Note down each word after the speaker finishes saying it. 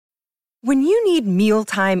When you need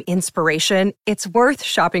mealtime inspiration, it's worth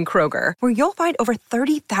shopping Kroger, where you'll find over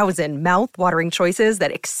 30,000 mouth-watering choices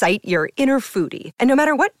that excite your inner foodie. And no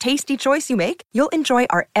matter what tasty choice you make, you'll enjoy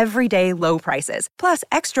our everyday low prices, plus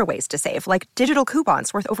extra ways to save, like digital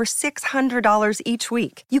coupons worth over $600 each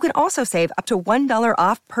week. You can also save up to $1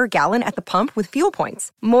 off per gallon at the pump with fuel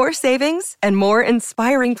points. More savings and more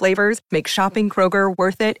inspiring flavors make shopping Kroger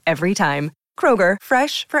worth it every time. Kroger,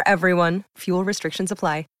 fresh for everyone. Fuel restrictions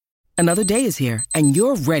apply. Another day is here, and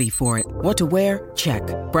you're ready for it. What to wear? Check.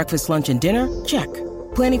 Breakfast, lunch, and dinner? Check.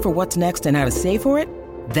 Planning for what's next and how to save for it?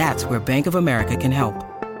 That's where Bank of America can help.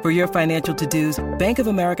 For your financial to-dos, Bank of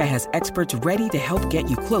America has experts ready to help get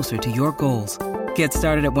you closer to your goals. Get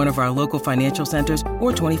started at one of our local financial centers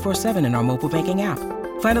or 24/7 in our mobile banking app.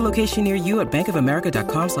 Find a location near you at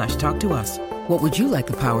bankofamerica.com/talktous. What would you like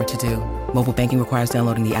the power to do? Mobile banking requires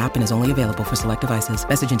downloading the app and is only available for select devices.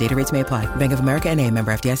 Message and data rates may apply. Bank of America N.A.,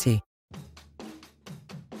 member FDIC.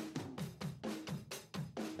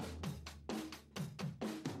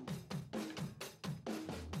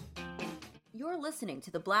 You're listening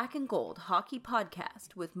to the Black and Gold Hockey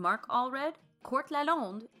Podcast with Marc Allred, Court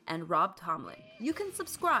Lalonde, and Rob Tomlin. You can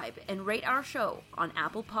subscribe and rate our show on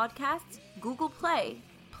Apple Podcasts, Google Play,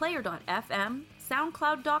 Player.fm,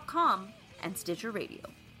 SoundCloud.com, and Stitcher Radio.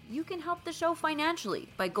 You can help the show financially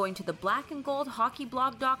by going to the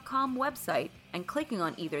blackandgoldhockeyblog.com website and clicking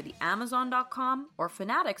on either the Amazon.com or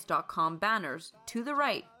Fanatics.com banners to the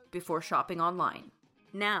right before shopping online.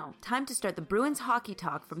 Now, time to start the Bruins hockey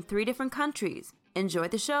talk from 3 different countries. Enjoy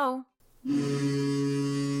the show.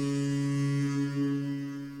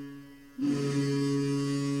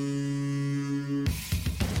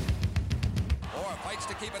 Orr fights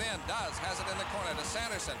to keep it in. Has it in the corner to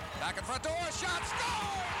Sanderson. Back in front to Orr. Shot. Scores!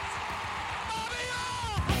 Bobby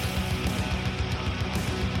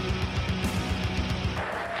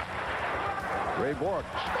Orr! Ray Bourque.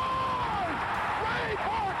 Scores! Ray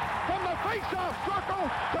Bourque from the face-off circle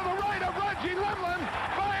to the right of Reggie Lemlin.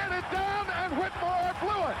 Fired it down and Whitmore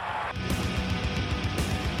blew it.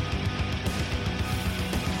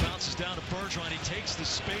 Bounces down to Bergeron. He takes the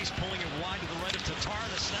space, pulling it wide to the right of Tatar.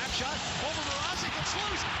 The snapshot over Mrazek. It's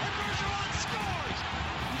loose, and Bergeron scores!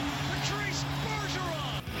 Patrice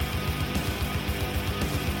Bergeron!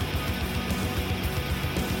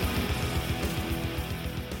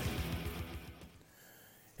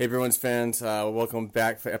 Hey Bruins fans, welcome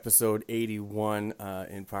back for episode 81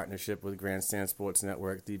 in partnership with Grandstand Sports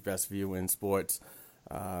Network, the best view in sports.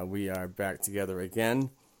 We are back together again.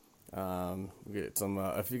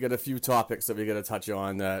 We got a few topics that we got to touch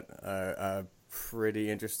on that are pretty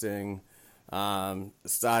interesting. Not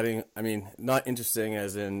interesting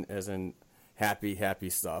as in happy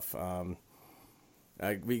stuff.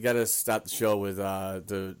 We got to start the show with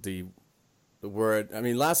the word. I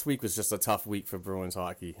mean, last week was just a tough week for Bruins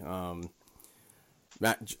hockey. Charlie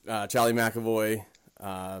McAvoy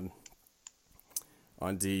on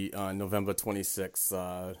November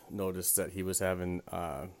 26th noticed that he was having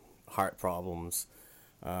heart problems.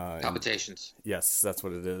 Palpitations. Yes, that's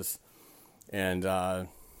what it is. And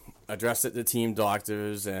addressed it to team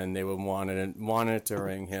doctors, and they were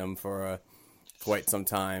monitoring him for quite some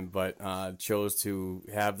time, but chose to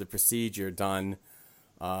have the procedure done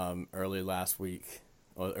early this week,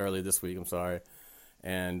 I'm sorry.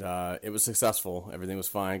 And it was successful. Everything was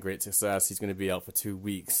fine. Great success. He's going to be out for 2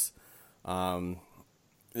 weeks.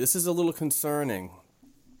 This is a little concerning,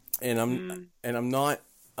 and I'm not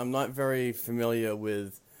very familiar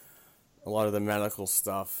with a lot of the medical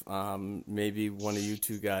stuff. Maybe one of you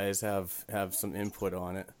two guys have some input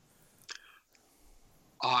on it.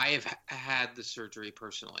 I've had the surgery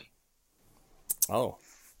personally. Oh.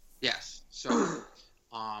 Yes. So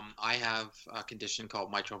I have a condition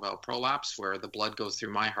called mitral valve prolapse, where the blood goes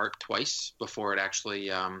through my heart twice before it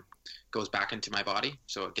actually goes back into my body,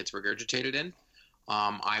 so it gets regurgitated in.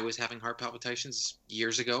 I was having heart palpitations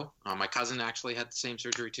years ago. My cousin actually had the same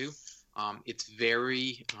surgery too. It's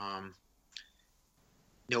very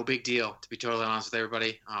no big deal, to be totally honest with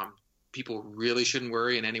everybody. People really shouldn't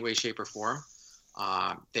worry in any way, shape, or form.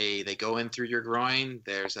 They go in through your groin.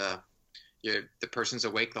 The person's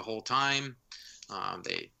awake the whole time.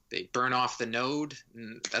 They burn off the node,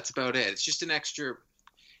 and that's about it. It's just an extra.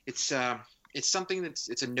 It's something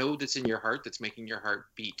it's a node that's in your heart that's making your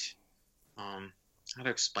heart beat. How to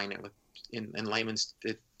explain it in layman's?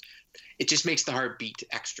 It just makes the heart beat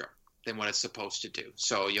extra than what it's supposed to do.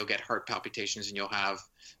 So you'll get heart palpitations, and you'll have,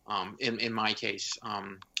 in my case,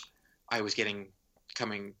 I was getting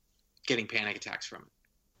panic attacks from it.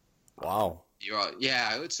 Wow.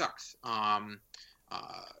 Yeah, it sucks.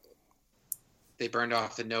 they burned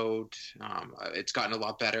off the node. It's gotten a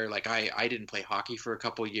lot better. Like I didn't play hockey for a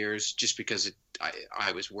couple of years just because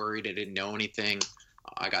I was worried. I didn't know anything.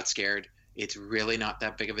 I got scared. It's really not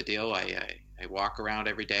that big of a deal. I walk around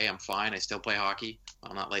every day. I'm fine. I still play hockey.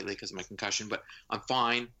 Well, not lately because of my concussion, but I'm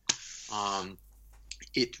fine.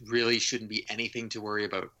 It really shouldn't be anything to worry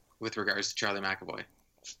about with regards to Charlie McAvoy.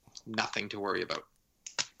 Nothing to worry about.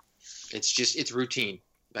 It's routine.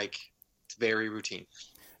 Like, it's very routine.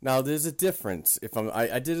 Now, there's a difference.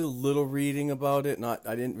 I did a little reading about it.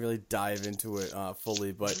 I didn't really dive into it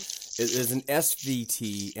fully, but there's an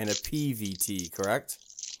SVT and a PVT, correct?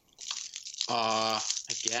 I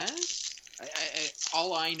guess.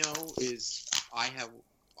 All I know is I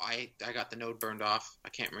got the node burned off. I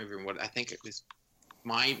can't remember what. I think it was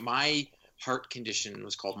my heart condition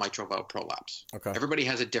was called mitral valve prolapse. Okay. Everybody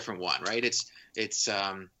has a different one, right? It's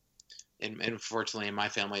and unfortunately in my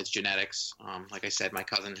family it's genetics. Like I said, my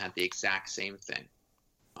cousin had the exact same thing,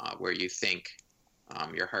 where you think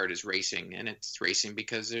your heart is racing, and it's racing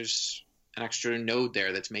because there's an extra node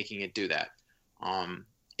there that's making it do that.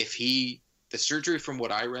 The surgery, from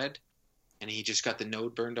what I read, and he just got the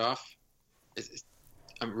node burned off,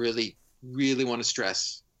 I really, really want to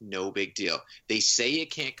stress, no big deal. They say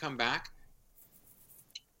it can't come back.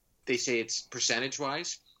 They say it's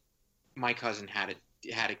percentage-wise. My cousin had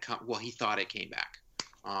it come. Well, he thought it came back.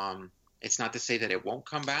 It's not to say that it won't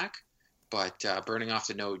come back, but burning off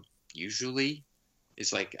the node usually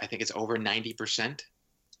is like, I think it's over 90%.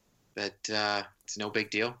 That it's no big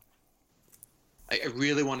deal. I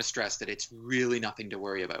really want to stress that it's really nothing to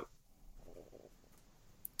worry about.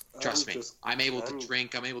 Trust me, I'm able to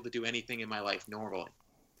drink. I'm able to do anything in my life normally.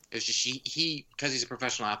 It's just he because he's a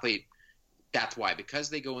professional athlete. That's why, because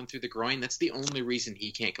they go in through the groin. That's the only reason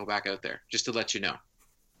he can't go back out there. Just to let you know.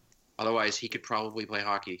 Otherwise, he could probably play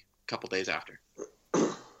hockey a couple days after.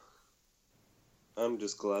 I'm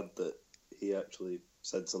just glad that he actually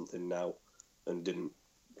said something now and didn't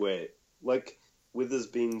wait. Like, with us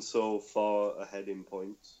being so far ahead in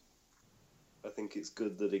points, I think it's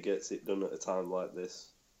good that he gets it done at a time like this,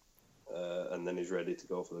 and then he's ready to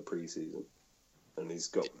go for the pre-season. And he's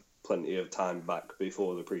got plenty of time back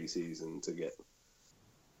before the pre-season to get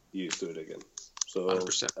used to it again. So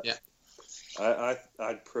 100%, yeah.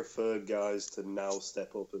 I'd prefer guys to now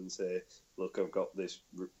step up and say, look, I've got this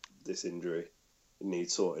injury. It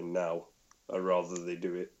needs sorting now. I'd rather they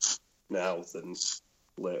do it now than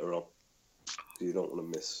later on. You don't want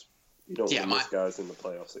to miss. You don't want to miss guys in the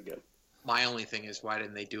playoffs again. My only thing is, why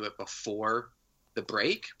didn't they do it before the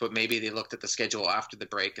break? But maybe they looked at the schedule after the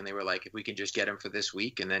break and they were like, if we can just get him for this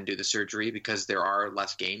week and then do the surgery because there are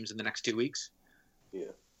less games in the next 2 weeks.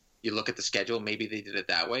 Yeah. You look at the schedule, maybe they did it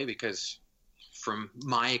that way, because from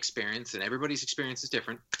my experience, and everybody's experience is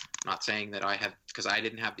different. I'm not saying that because I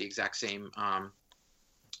didn't have the exact same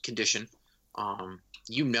condition.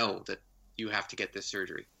 You know that you have to get this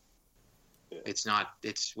surgery. Yeah.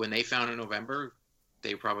 It's when they found in November,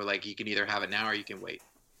 they were probably like, you can either have it now or you can wait.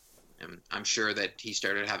 And I'm sure that he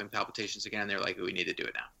started having palpitations again. They're like, we need to do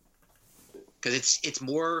it now. Because it's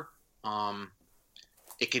more,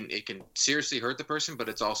 it can seriously hurt the person, but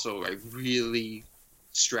it's also, I really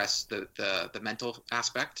stress the mental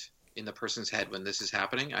aspect in the person's head when this is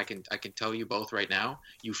happening. I can tell you both right now,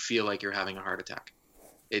 you feel like you're having a heart attack.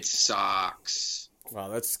 It sucks. Wow,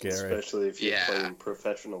 that's scary. Especially if you're playing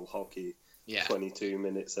professional hockey 22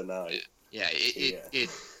 minutes a night. Yeah,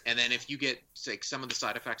 and then if you get, like, some of the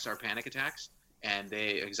side effects are panic attacks and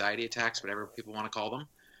anxiety attacks, whatever people want to call them,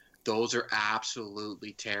 those are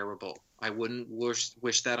absolutely terrible. I wouldn't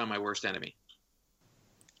wish that on my worst enemy.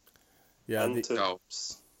 Yeah, and to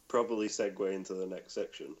probably segue into the next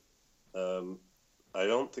section, I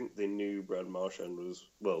don't think they knew Brad Marchand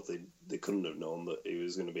they couldn't have known that he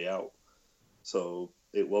was going to be out. So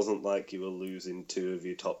it wasn't like you were losing two of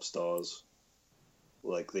your top stars.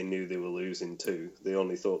 Like, they knew they were losing two. They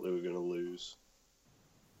only thought they were going to lose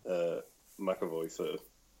McAvoy for,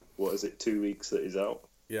 2 weeks that he's out?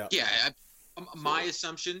 Yeah. Yeah, my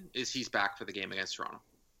assumption is he's back for the game against Toronto.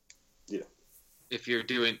 Yeah. If you're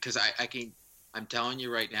doing, because I'm telling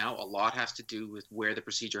you right now, a lot has to do with where the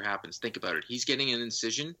procedure happens. Think about it. He's getting an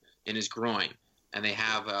incision in his groin, and they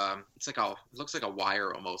have it looks like a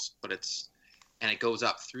wire almost, but it goes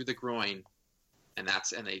up through the groin, and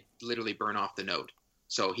they literally burn off the node.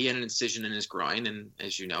 So he had an incision in his groin, and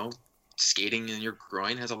as you know, skating in your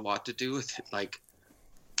groin has a lot to do with it. Like,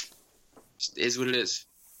 it is what it is.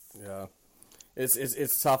 Yeah.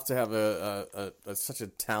 It's tough to have such a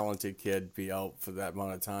talented kid be out for that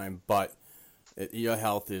amount of time, but your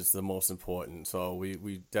health is the most important. So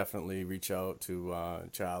we definitely reach out to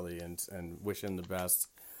Charlie and wish him the best.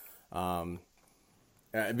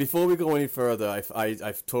 Before we go any further,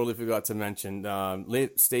 I totally forgot to mention.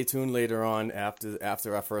 Stay tuned later on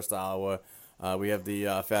after our first hour. We have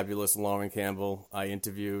the fabulous Lauren Campbell. I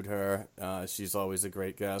interviewed her. She's always a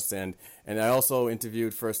great guest, and I also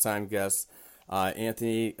interviewed first-time guest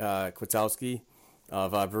Anthony Kwiatkowski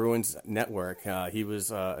of Bruins Network. He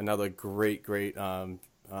was another great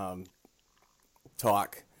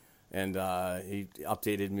talk, and he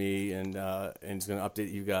updated me, and he's going to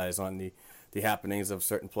update you guys on the happenings of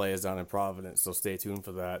certain players down in Providence. So stay tuned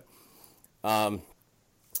for that.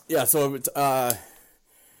 So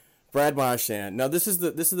Brad Marchand. Now this is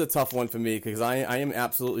the tough one for me because I am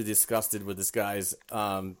absolutely disgusted with this guy's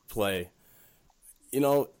play. You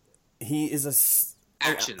know, he is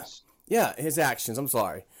actions. His actions. I'm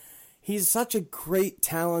sorry. He's such a great,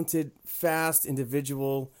 talented, fast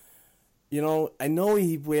individual. You know, I know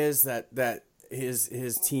he wears that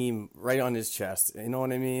his team right on his chest. You know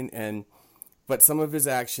what I mean? But some of his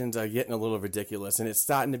actions are getting a little ridiculous, and it's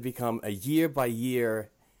starting to become a year-by-year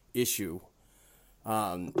issue.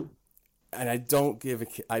 And I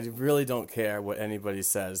really don't care what anybody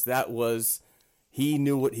says. He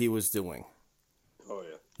knew what he was doing. Oh,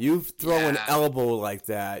 yeah. You throw an elbow like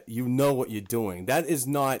that, you know what you're doing.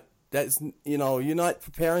 You're not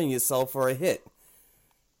preparing yourself for a hit.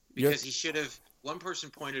 Because he should have, one person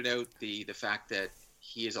pointed out the fact that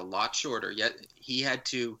he is a lot shorter, yet he had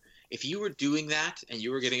to, if you were doing that and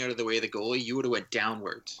you were getting out of the way of the goalie, you would have went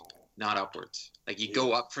downwards, not upwards. Like you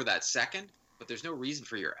go up for that second, but there's no reason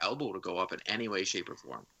for your elbow to go up in any way, shape, or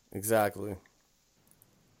form. Exactly.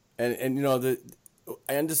 And you know,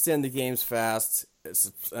 I understand the game's fast, it's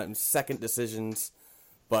second decisions,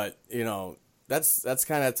 but you know, that's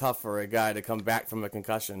kind of tough for a guy to come back from a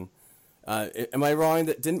concussion. Am I wrong?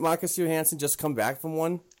 Didn't Marcus Johansson just come back from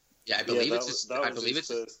one? Yeah, I believe it's his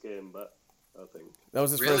first game back. I think that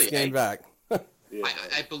was his first game back.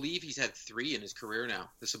 I believe he's had 3 in his career now.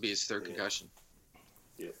 This will be his third concussion.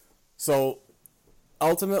 Yeah. So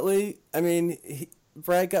ultimately, I mean,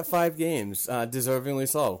 Brad got 5 games, deservingly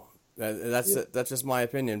so. That's just my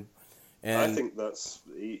opinion. And I think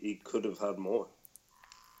he could have had more.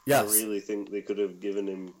 Yes. I really think they could have given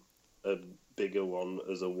him a bigger one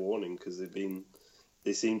as a warning because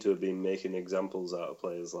they seem to have been making examples out of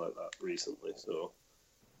players like that recently. So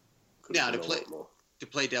now to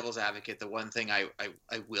play devil's advocate, the one thing I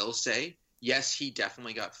will say, yes, he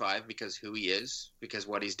definitely got 5 because who he is, because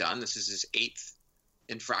what he's done. This is his 8th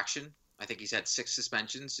infraction. I think he's had 6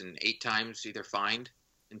 suspensions and 8 times either fined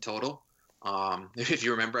in total. If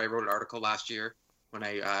you remember, I wrote an article last year when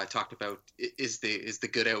I talked about is the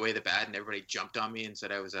good outweigh the bad, and everybody jumped on me and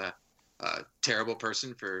said I was a terrible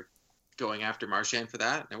person for going after Marchand for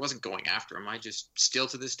that. I wasn't going after him. I just still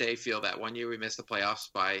to this day feel that one year we missed the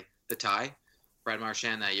playoffs by the tie. Brad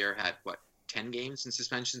Marchand that year had 10 games and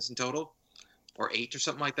suspensions in total, or 8 or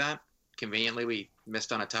something like that. Conveniently, we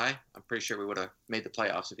missed on a tie. I'm pretty sure we would have made the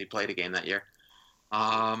playoffs if he played a game that year.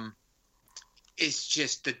 It's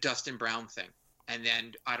just the Dustin Brown thing. And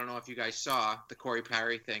then, I don't know if you guys saw the Corey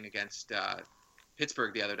Perry thing against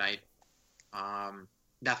Pittsburgh the other night.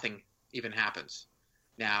 Nothing even happens.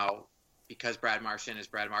 Now, because Brad Marchand is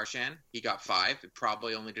Brad Marchand, he got 5. It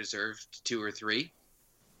probably only deserved 2 or 3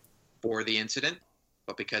 for the incident.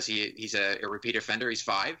 But because he's a repeat offender, he's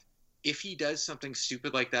 5. If he does something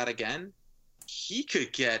stupid like that again, he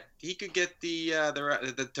could get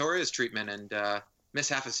the Torres treatment and miss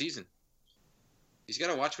half a season. He's got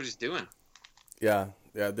to watch what he's doing. Yeah,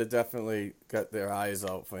 they definitely got their eyes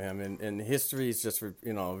out for him, and history is just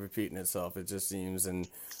repeating itself. It just seems, and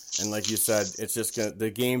like you said, it's just the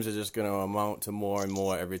games are just going to amount to more and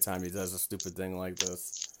more every time he does a stupid thing like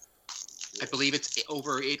this. I believe it's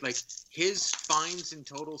over 8. Like his fines in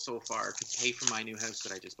total so far could pay for my new house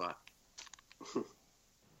that I just bought.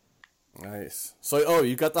 Nice. So,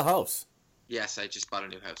 you got the house? Yes, I just bought a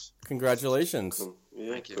new house. Congratulations.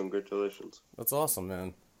 Yeah, thank you. Congratulations. That's awesome,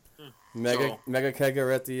 man. Mega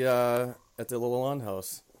kegger at the little lawn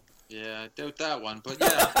house. Yeah, I doubt that one, but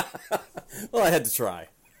yeah. Well, I had to try.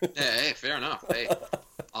 Hey, fair enough. Hey,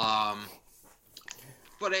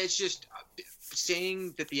 but it's just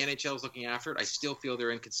saying that the NHL is looking after it. I still feel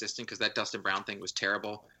they're inconsistent because that Dustin Brown thing was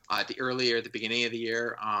terrible. At the beginning of the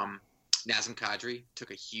year, Nazem Kadri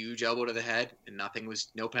took a huge elbow to the head, and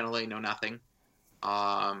no penalty, no nothing.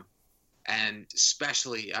 And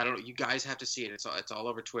especially, I don't know, you guys have to see it. It's all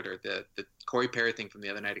over Twitter. The Corey Perry thing from the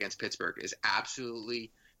other night against Pittsburgh is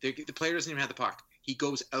absolutely the player doesn't even have the puck. He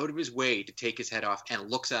goes out of his way to take his head off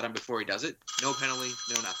and looks at him before he does it. No penalty,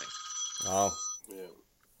 no nothing. Oh, yeah.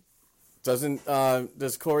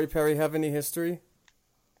 Does Corey Perry have any history?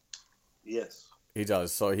 Yes, he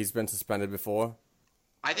does. So he's been suspended before.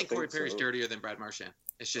 I think Corey Perry's so. dirtier than Brad Marchand.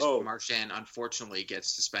 It's just Marchand, unfortunately,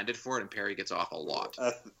 gets suspended for it, and Perry gets off a lot.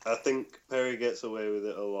 I think Perry gets away with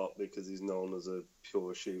it a lot because he's known as a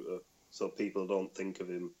pure shooter, so people don't think of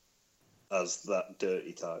him as that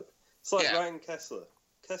dirty type. It's like Ryan Kessler.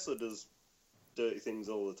 Kessler does dirty things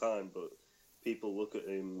all the time, but people look at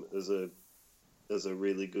him as a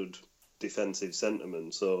really good defensive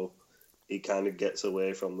centerman, so he kind of gets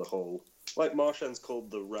away from the whole... Like, Marchand's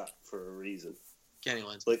called the Rat for a reason. Kenny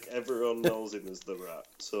Lindsay. Like, everyone knows him as the Rat,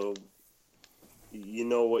 so you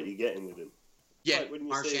know what you're getting with him. Yeah, like when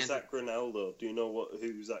you say Zach Ronaldo, do you know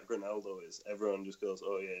who Zach Ronaldo is? Everyone just goes,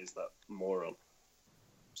 oh yeah, he's that moron.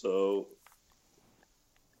 So,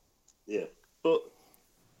 yeah. But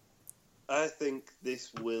I think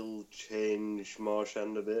this will change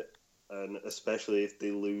Marchand a bit, and especially if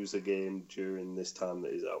they lose a game during this time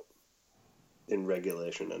that he's out. In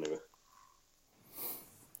regulation, anyway.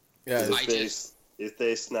 Yeah, if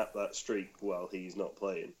they snap that streak while he's not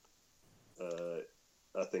playing,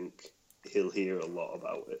 I think he'll hear a lot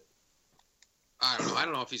about it. I don't know. I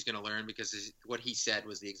don't know if he's going to learn because what he said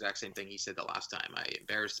was the exact same thing he said the last time. I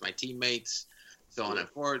embarrassed my teammates, so on and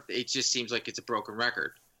forth. It just seems like it's a broken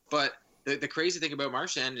record. But the crazy thing about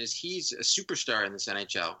Marchand is he's a superstar in this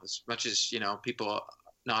NHL. As much as people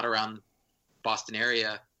not around Boston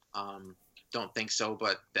area don't think so,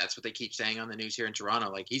 but that's what they keep saying on the news here in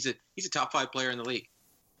Toronto. Like he's a top 5 player in the league.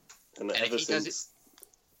 And ever since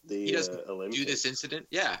he doesn't Olympics. do this incident.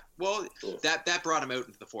 Yeah. Well, that brought him out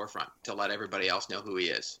into the forefront to let everybody else know who he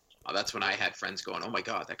is. That's when I had friends going, "Oh my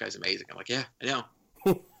God, that guy's amazing." I'm like, "Yeah, I know."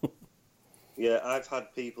 Yeah, I've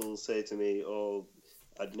had people say to me, "Oh,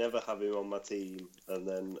 I'd never have him on my team," and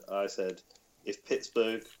then I said, "If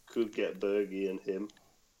Pittsburgh could get Bergie and him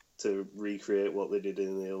to recreate what they did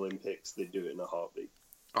in the Olympics, they'd do it in a heartbeat."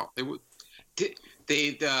 Oh, they would.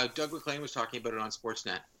 Doug McLean was talking about it on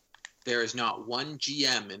Sportsnet. There is not one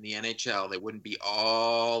GM in the NHL that wouldn't be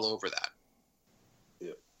all over that.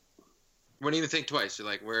 Yeah. Wouldn't even think twice. You're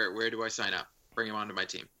like, where do I sign up? Bring him onto my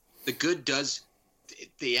team. The good does,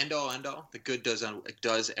 the end all. The good does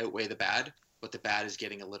outweigh the bad, but the bad is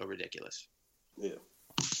getting a little ridiculous. Yeah.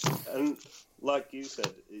 And like you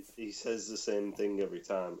said, he says the same thing every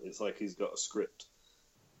time. It's like he's got a script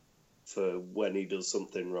for when he does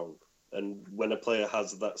something wrong. And when a player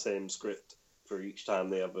has that same script for each time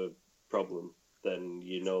they have a problem, then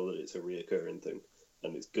you know that it's a reoccurring thing,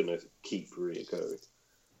 and it's gonna keep reoccurring.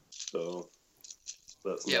 So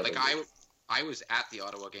that's like I was at the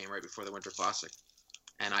Ottawa game right before the Winter Classic,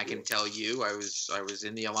 and I can tell you, I was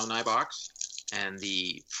in the alumni box, and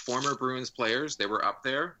the former Bruins players, they were up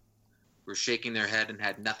there, were shaking their head and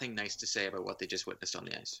had nothing nice to say about what they just witnessed on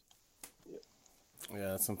the ice. Yeah,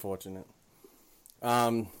 that's unfortunate.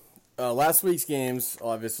 Last week's games,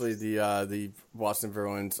 obviously the Boston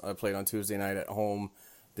Bruins played on Tuesday night at home.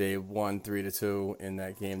 They won 3-2 in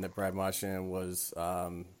that game that Brad Marchand was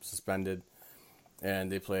suspended,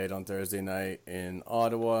 and they played on Thursday night in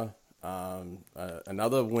Ottawa.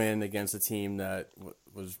 Another win against a team that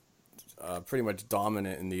was pretty much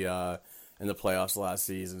dominant in the playoffs last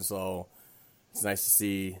season. So it's nice to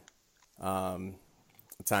see time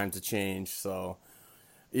to change. So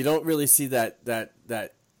you don't really see that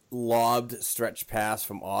lobbed stretch pass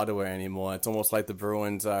from Ottawa anymore. It's almost like the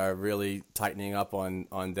Bruins are really tightening up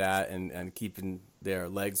on that and keeping their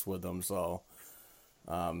legs with them. So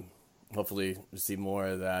hopefully we'll see more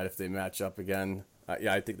of that if they match up again.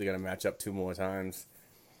 I think they're going to match up 2 more times.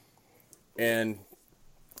 And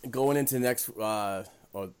going into next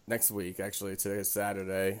week, actually, today is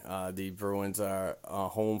Saturday, the Bruins are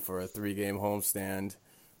home for a 3-game homestand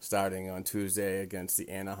starting on Tuesday against the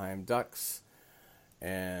Anaheim Ducks,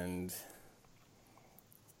 and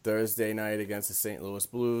Thursday night against the St. Louis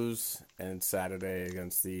Blues, and Saturday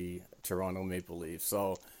against the Toronto Maple Leafs.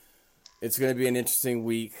 So it's going to be an interesting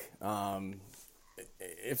week.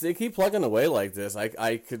 If they keep plugging away like this,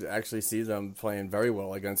 I could actually see them playing very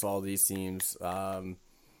well against all these teams. St.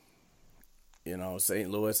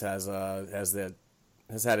 Louis has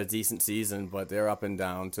had a decent season, but they're up and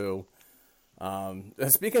down too.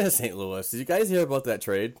 Speaking of St. Louis, did you guys hear about that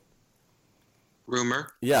trade?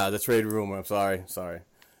 Rumor? Yeah, the trade rumor. I'm sorry. That's all right.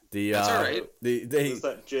 Was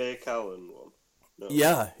that Jake Allen one? No.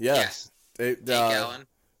 Yeah. Yes. Jake Allen,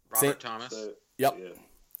 Robert Thomas. Yep.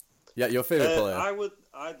 Yeah, your favorite player.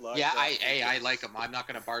 I'd like. Yeah, I like him. I'm not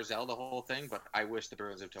going to Barzell the whole thing, but I wish the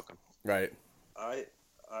Bruins have took him. Right. I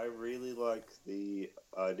really like the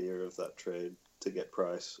idea of that trade to get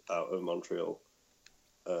Price out of Montreal.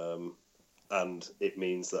 And it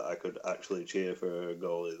means that I could actually cheer for a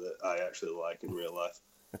goalie that I actually like in real life.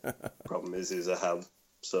 Problem is he's a ham,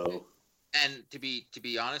 so And to be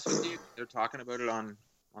honest with you, they're talking about it on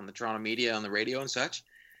the Toronto media, on the radio and such.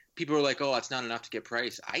 People are like, "Oh, that's not enough to get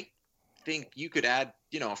Price." I think you could add,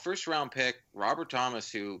 a first-round pick, Robert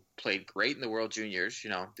Thomas, who played great in the World Juniors,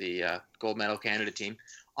 the gold medal Canada team,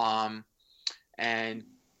 and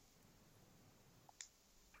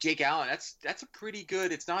Jake Allen. That's a pretty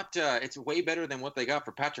good. It's not. It's way better than what they got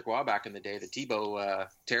for Patrick Waugh back in the day, the Tebow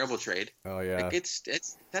terrible trade. Oh yeah. Like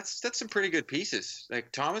that's some pretty good pieces.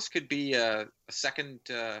 Like Thomas could be a second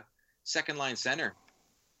line center.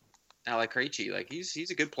 Alec Krejci, like he's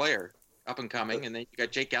a good player, up and coming, and then you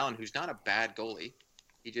got Jake Allen, who's not a bad goalie.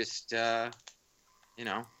 He just having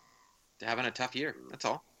a tough year. That's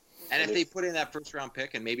all. And if they put in that first round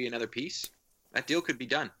pick and maybe another piece, that deal could be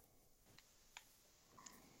done.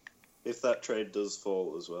 If that trade does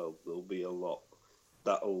fall as well, there'll be a lot.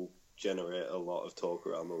 That'll generate a lot of talk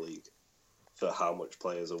around the league for how much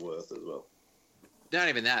players are worth as well. Not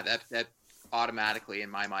even that. That automatically, in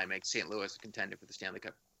my mind, makes St. Louis a contender for the Stanley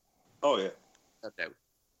Cup. Oh yeah. No doubt.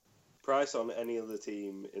 Price on any other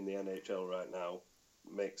team in the NHL right now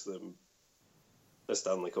makes them a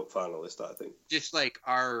Stanley Cup finalist, I think. Just like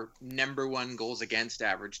our number one goals against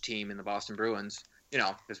average team in the Boston Bruins,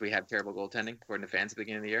 because we had terrible goaltending according to fans at the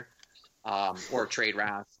beginning of the year, or trade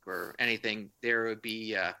Rask or anything, there would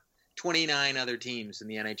be 29 other teams in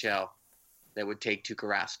the NHL that would take Tuukka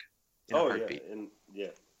Rask in a heartbeat. Yeah.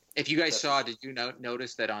 If you guys saw, did you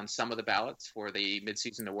notice that on some of the ballots for the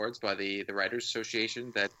midseason awards by the Writers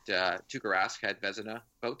Association that Tuukka Rask had Vezina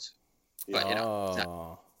votes? But,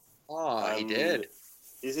 he did.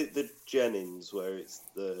 Is it the Jennings where it's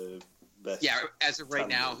the best? Yeah, as of right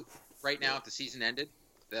now, if the season ended,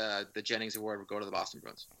 the Jennings Award would go to the Boston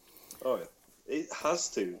Bruins. Oh, yeah. It has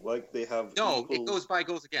to. Like, they have... No, it goes by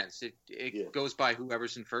goals against. It goes by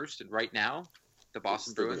whoever's in first, and right now, the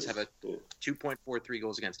Boston Bruins have a 2.43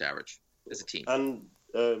 goals against average as a team. And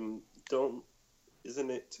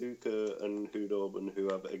isn't it Tuukka and Hudobin who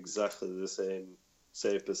have exactly the same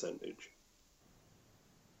save percentage?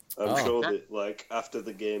 I'm sure that, like, after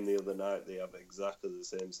the game the other night, they have exactly the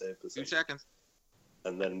same save percentage. 2 seconds.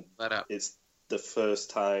 And then it's the first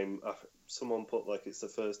time, someone put, like, it's the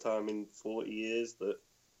first time in 40 years that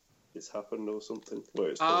it's happened or something.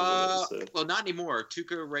 Well, not anymore.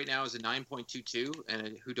 Tuukka right now is a 9.22,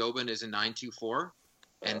 and Hudobin is a 9.24.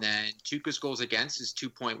 And then Tuukka's goals against is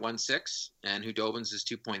 2.16, and Hudobin's is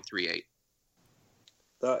 2.38.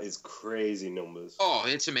 That is crazy numbers. Oh,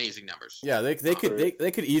 it's amazing numbers. Yeah, they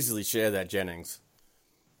could easily share that Jennings.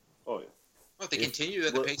 Oh yeah. Well, if they continue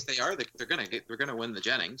at the pace they are, they're gonna win the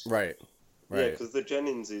Jennings. Right. Yeah, because the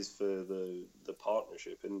Jennings is for the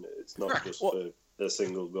partnership, isn't it? It's not just for a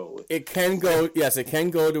single goalie. It can go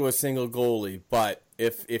to a single goalie, but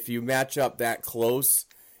if you match up that close,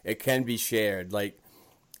 it can be shared. Like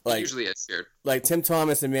usually it's shared. Like Tim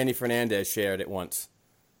Thomas and Manny Fernandez shared it once.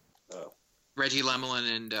 Oh. Reggie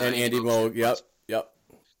Lemelin and Andy Moog. Yep.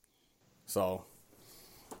 So,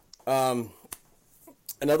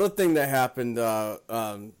 another thing that happened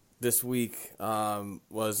this week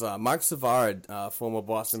was Mark Savard, former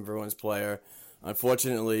Boston Bruins player,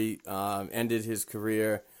 unfortunately ended his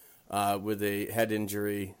career with a head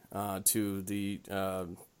injury to the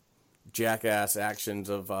jackass actions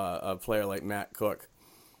of a player like Matt Cook.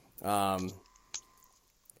 And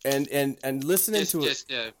listening to just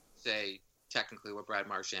to say, technically what Brad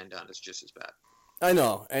Marchand done is just as bad. I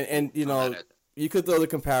know, and you could throw the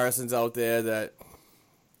comparisons out there that,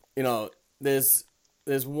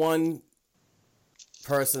 there's one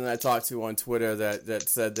person that I talked to on Twitter that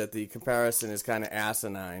said that the comparison is kind of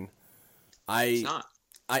asinine. It's not.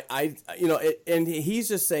 And he's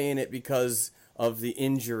just saying it because of the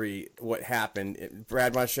injury, what happened.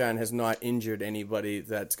 Brad Marchand has not injured anybody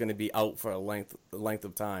that's going to be out for a length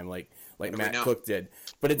of time like Matt Cook did.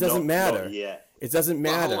 But it doesn't matter. It doesn't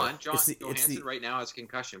matter. Well, hold on. Johansson right now has a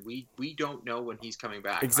concussion. We don't know when he's coming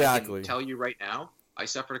back. Exactly. I can tell you right now, I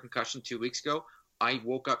suffered a concussion 2 weeks ago. I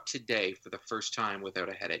woke up today for the first time without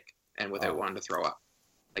a headache and without wanting to throw up.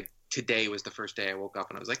 Like, today was the first day I woke up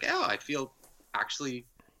and I was like, I feel actually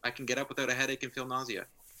I can get up without a headache and feel nausea.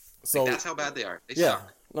 So that's how bad they are. They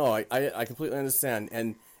suck. No, I completely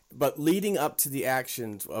understand. But leading up to the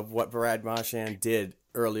actions of what Brad Marchand did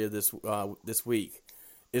earlier this week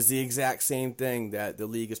is the exact same thing that the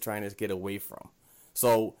league is trying to get away from.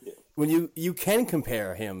 So when you can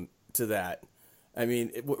compare him to that, I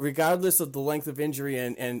mean, regardless of the length of injury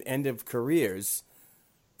and end of careers,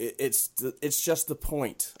 it's just the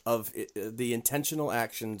point of the intentional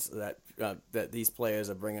actions that these players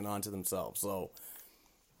are bringing onto themselves. So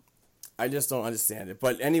I just don't understand it.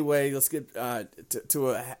 But anyway, let's get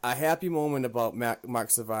to a happy moment about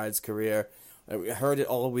Marc Savard's career. I heard it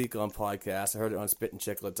all week on podcasts. I heard it on Spit and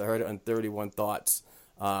Chicklets. I heard it on 31 Thoughts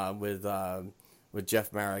with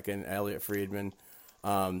Jeff Marek and Elliot Friedman.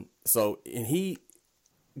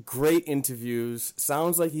 Great interviews.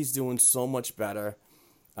 Sounds like he's doing so much better.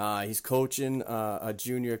 He's coaching a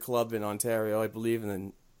junior club in Ontario, I believe,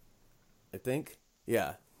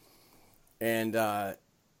 yeah. And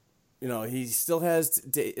he still has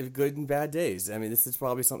good and bad days. I mean, this is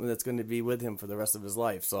probably something that's going to be with him for the rest of his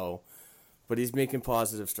life. So, but he's making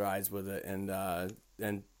positive strides with it,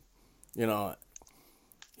 and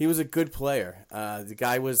he was a good player. The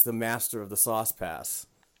guy was the master of the sauce pass.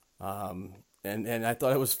 And I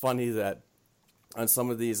thought it was funny that on some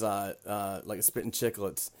of these like Spit and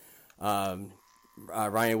Chicklets,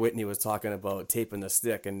 Ryan Whitney was talking about taping the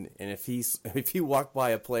stick, and if he walked by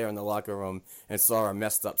a player in the locker room and saw a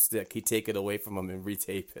messed up stick, he'd take it away from him and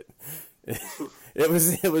retape it.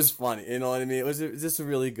 It was funny, you know what I mean? It was just a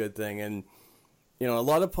really good thing, and a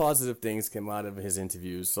lot of positive things came out of his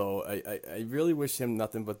interviews. So I really wish him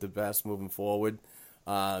nothing but the best moving forward.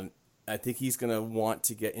 I think he's going to want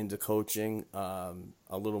to get into coaching a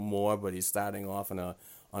little more, but he's starting off on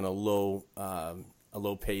a low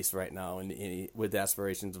pace right now, and with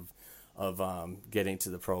aspirations of getting to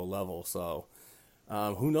the pro level. So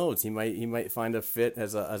who knows? He might find a fit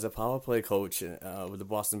as a power play coach with the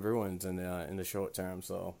Boston Bruins in the short term.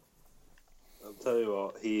 So I'll tell you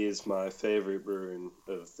what, he is my favorite Bruin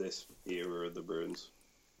of this era of the Bruins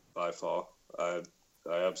by far. I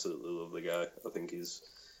absolutely love the guy. I think he's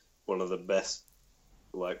one of the best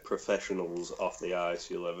professionals off the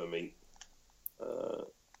ice you'll ever meet. I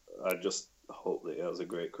just hope that he has a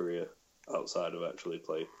great career outside of actually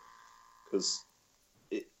playing, because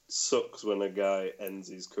it sucks when a guy ends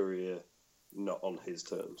his career not on his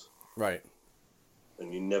terms. Right.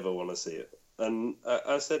 And you never want to see it. And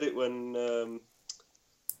I said it when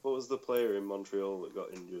what was the player in Montreal that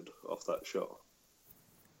got injured off that shot?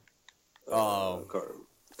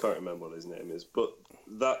 Can't remember what his name is, but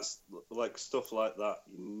that's stuff like that.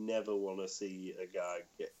 You never want to see a guy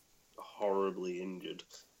get horribly injured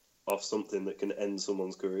off something that can end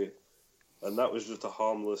someone's career. And that was just a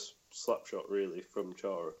harmless slap shot, really, from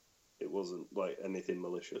Chara. It wasn't anything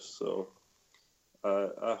malicious. So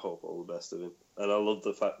I hope all the best of him. And I love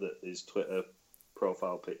the fact that his Twitter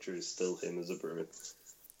profile picture is still him as a Bruin.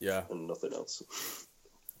 Yeah. And nothing else.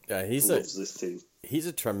 Yeah, loves this team. He's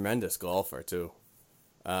a tremendous golfer too.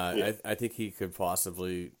 I think he could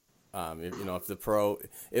possibly,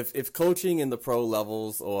 if coaching in the pro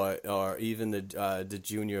levels or even the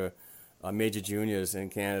junior, major juniors in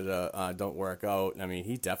Canada don't work out. I mean,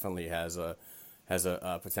 he definitely has a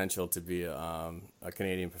potential to be a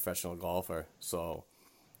Canadian professional golfer. So,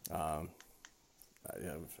 I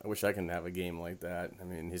wish I can have a game like that. I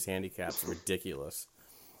mean, his handicap's ridiculous.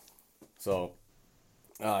 So,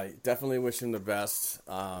 definitely wish him the best.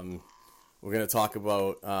 We're going to talk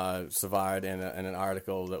about Savard and an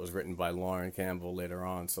article that was written by Lauren Campbell later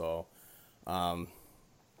on. So, while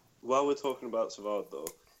we're talking about Savard, though,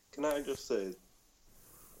 can I just say,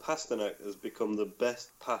 Pasternak has become the best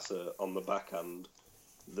passer on the backhand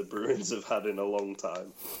the Bruins have had in a long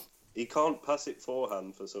time. He can't pass it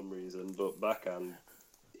forehand for some reason, but backhand,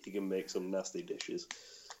 he can make some nasty dishes.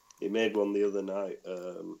 He made one the other night,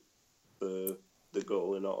 the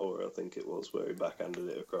goal in Ottawa, I think it was, where he backhanded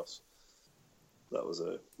it across. That was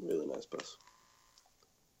a really nice pass.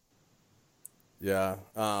 Yeah.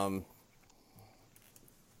 I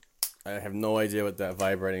have no idea what that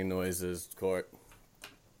vibrating noise is, Court.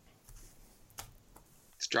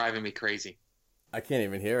 It's driving me crazy. I can't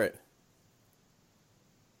even hear it.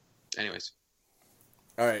 Anyways.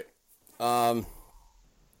 All right.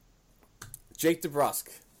 Jake DeBrusk.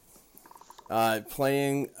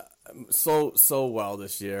 Playing so well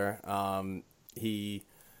this year.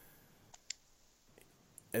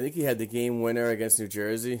 I think he had the game winner against New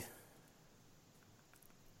Jersey,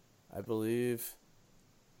 I believe.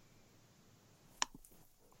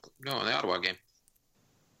 No, in the Ottawa game.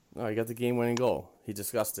 No, he got the game-winning goal. He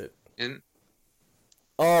discussed it.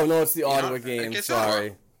 Oh, no, it's the Ottawa game.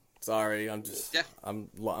 Sorry. I'm lost.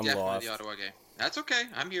 Definitely the Ottawa game. That's okay.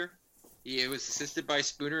 I'm here. It was assisted by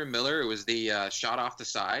Spooner and Miller. It was the shot off the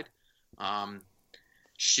side.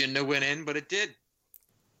 Shouldn't have went in, but it did.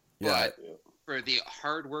 Yeah. But for the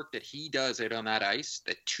hard work that he does out on that ice,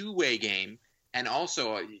 the two-way game, and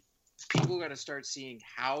also people got to start seeing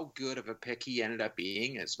how good of a pick he ended up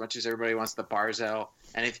being, as much as everybody wants the Barzal.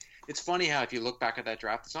 And it's funny how if you look back at that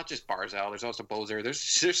draft, it's not just Barzal. There's also Bozer.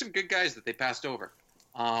 There's some good guys that they passed over.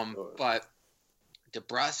 But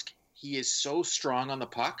DeBrusk, he is so strong on the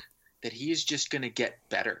puck that he is just going to get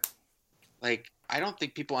better. Like, I don't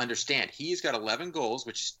think people understand. He's got 11 goals,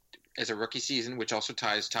 which as a rookie season, which also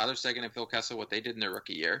ties Tyler Seguin and Phil Kessel, what they did in their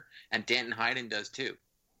rookie year, and Danton Heinen does too.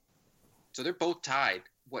 So they're both tied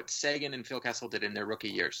what Seguin and Phil Kessel did in their rookie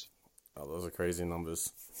years. Oh, those are crazy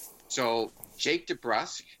numbers. So Jake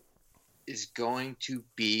DeBrusk is going to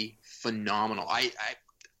be phenomenal. I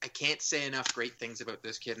can't say enough great things about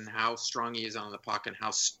this kid and how strong he is on the puck and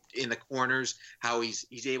how in the corners, how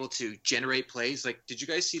he's able to generate plays. Like, did you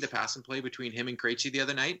guys see the pass and play between him and Krejci the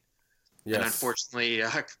other night? Yes. And unfortunately,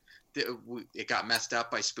 it got messed up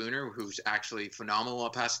by Spooner, who's actually phenomenal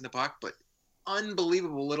at passing the puck, but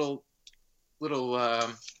unbelievable little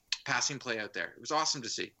passing play out there. It was awesome to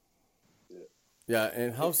see. Yeah,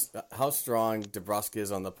 and how strong DeBrusk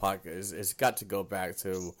is on the puck is got to go back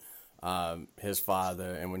to his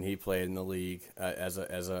father, and when he played in the league as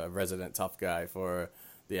a resident tough guy for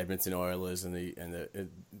the Edmonton Oilers and the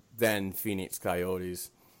then Phoenix Coyotes.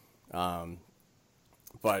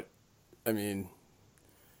 But I mean,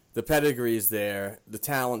 the pedigree's there, the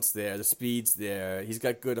talent's there, the speed's there. He's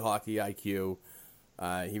got good hockey IQ.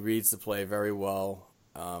 He reads the play very well.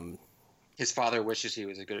 His father wishes he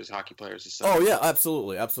was as good as hockey player as his son. Oh yeah,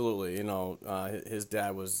 absolutely. You know, his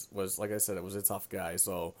dad was like I said, it was a tough guy,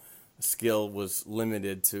 so skill was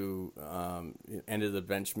limited to end of the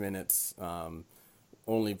bench minutes.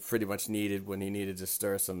 Only pretty much needed when he needed to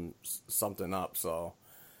stir something up. So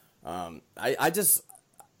I've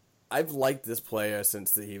liked this player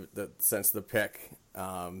since the pick.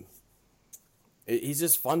 He's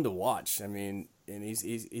just fun to watch. I mean, and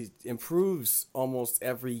he improves almost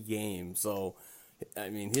every game. So, I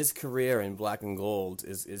mean, his career in black and gold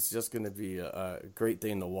is just going to be a great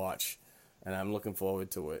thing to watch, and I'm looking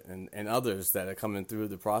forward to it. And others that are coming through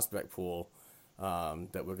the prospect pool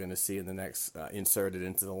that we're going to see in the next inserted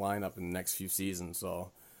into the lineup in the next few seasons.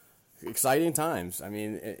 So, exciting times. I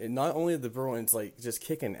mean, not only the Bruins like just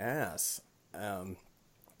kicking ass.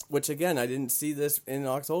 Which, again, I didn't see this in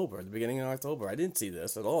October, the beginning of October. I didn't see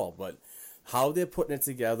this at all. But how they're putting it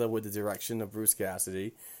together with the direction of Bruce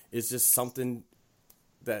Cassidy is just something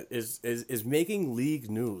that is making league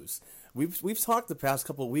news. We've talked the past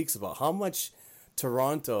couple of weeks about how much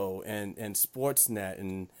Toronto and Sportsnet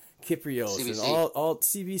and Kyprios CBC. And all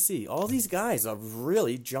CBC, all these guys are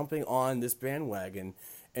really jumping on this bandwagon.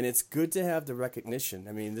 And it's good to have the recognition.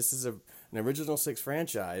 I mean, this is an Original Six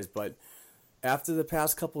franchise, but after the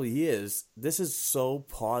past couple of years, this is so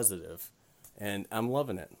positive, and I'm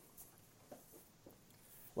loving it.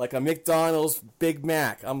 Like a McDonald's Big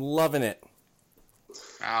Mac. I'm loving it.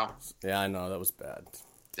 Wow. Yeah, I know. That was bad.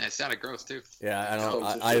 That sounded gross, too. Yeah,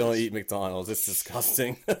 I don't eat McDonald's. It's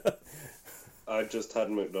disgusting. I just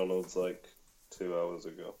had McDonald's like 2 hours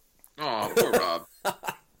ago. Oh, poor Rob.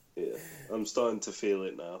 Yeah, I'm starting to feel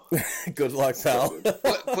it now. Good luck, pal.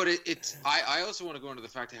 but it's. I also want to go into the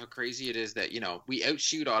fact of how crazy it is that, you know, we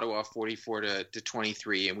outshoot Ottawa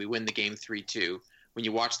 44-23, and we win the game 3-2. When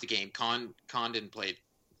you watch the game, Condon played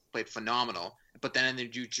phenomenal, but then in the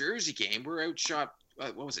New Jersey game, we're outshot.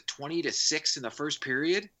 What was it, 20-6 in the first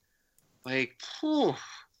period? Like, whew,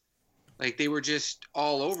 like they were just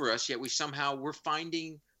all over us. Yet we're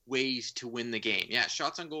finding ways to win the game. Yeah,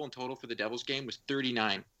 shots on goal in total for the Devils game was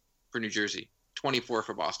 39. For New Jersey, 24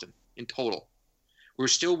 for Boston in total. We're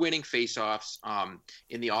still winning faceoffs.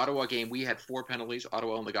 In the Ottawa game, we had 4 penalties.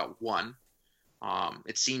 Ottawa only got 1.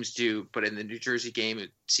 It seems to, but in the New Jersey game,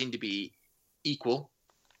 it seemed to be equal.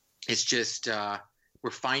 It's just we're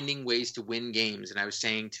finding ways to win games. And I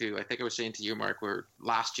think I was saying to you, Mark, where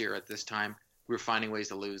last year at this time, we were finding ways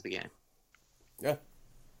to lose the game. Yeah.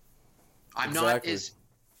 I'm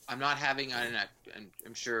not having, and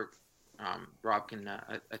I'm sure Rob can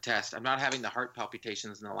attest, I'm not having the heart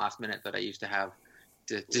palpitations in the last minute that I used to have,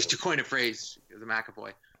 just to coin a phrase, the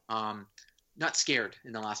McAvoy. Not scared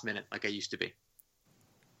in the last minute like I used to be.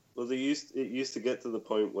 Well, it used to get to the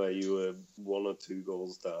point where you were 1 or 2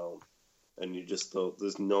 goals down, and you just thought,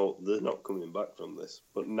 they're not coming back from this.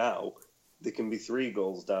 But now, they can be 3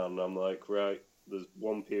 goals down, and I'm like, right, there's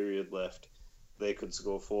 1 period left. They could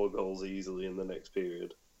score 4 goals easily in the next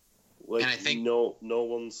period. Like, and I think no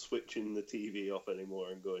one's switching the TV off anymore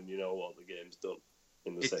and going, you know what, the game's done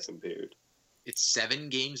in the second period. It's 7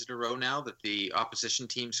 games in a row now that the opposition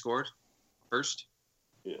team scored first.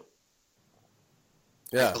 Yeah.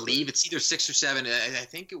 I believe it's either 6 or 7. I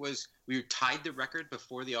think it was, we tied the record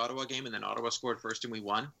before the Ottawa game, and then Ottawa scored first and we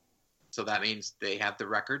won. So that means they have the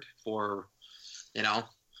record for, a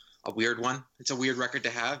weird one. It's a weird record to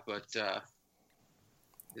have, but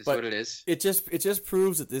is what it is. It just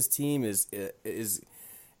proves that this team is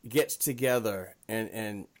gets together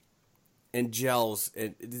and and gels.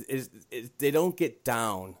 They don't get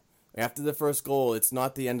down. After the first goal, it's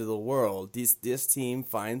not the end of the world. This team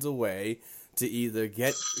finds a way to either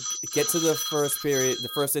get to the first period, the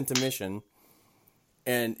first intermission,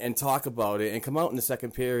 and talk about it, and come out in the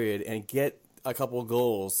second period and get a couple of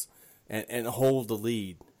goals and hold the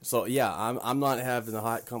lead. So yeah, I'm not having the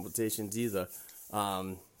hot competitions either.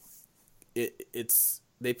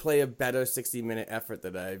 They play a better 60-minute effort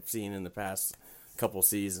that I've seen in the past couple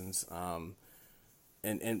seasons.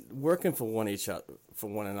 And working for one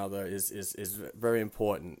another is very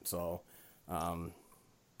important. So,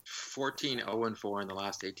 14-0-4 in the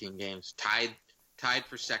last 18 games, tied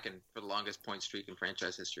for second for the longest point streak in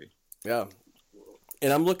franchise history. Yeah,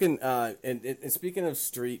 and I'm looking. And speaking of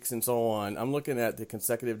streaks and so on, I'm looking at the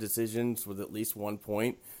consecutive decisions with at least 1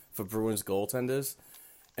 point for Bruins goaltenders,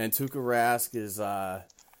 and Tuukka Rask is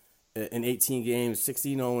in 18 games,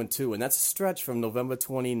 16-0-2, and that's a stretch from November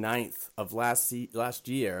 29th of last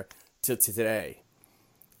year to today.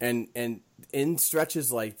 And in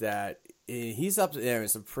stretches like that, he's up there in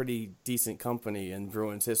some pretty decent company in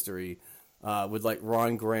Bruins history, with like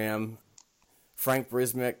Ron Graham, Frank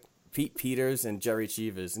Brismick, Pete Peters, and Jerry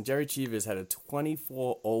Cheevers. And Jerry Cheevers had a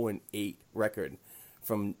 24-0-8 record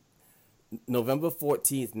from November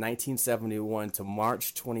 14th, 1971 to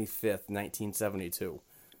March 25th, 1972.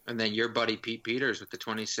 And then your buddy Pete Peters with the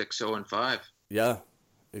 26-0-5. Yeah,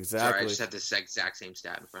 exactly. Sorry, I just had this exact same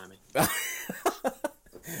stat in front of me.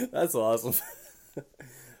 That's awesome.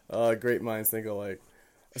 Great minds think alike.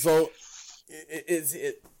 So,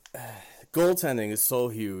 goaltending is so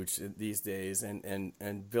huge these days,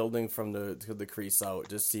 and building from the crease out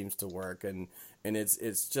just seems to work, and it's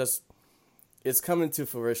coming to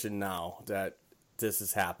fruition now that this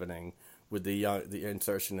is happening with the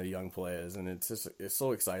insertion of young players, and it's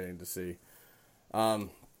so exciting to see. So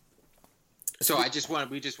we just want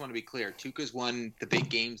to be clear. Tuukka's won the big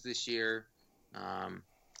games this year.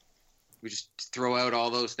 We just throw out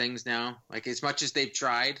all those things now. Like, as much as they've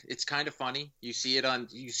tried, it's kind of funny. You see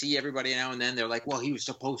everybody now and then. They're like, well, he was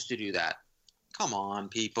supposed to do that. Come on,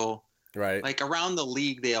 people. Right. Like, around the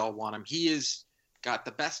league, they all want him. He has got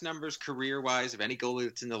the best numbers career-wise of any goalie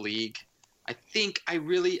that's in the league. I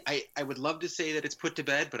would love to say that it's put to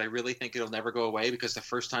bed, but I really think it'll never go away, because the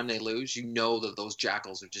first time they lose, you know that those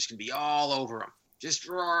Jackals are just going to be all over him. Just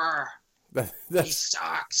roar. He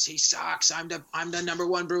sucks. I'm the number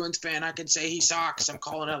one Bruins fan. I can say he sucks. I'm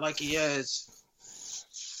calling it like he is.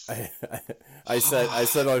 I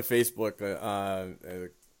said on Facebook,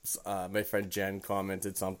 my friend Jen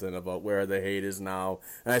commented something about where the hate is now,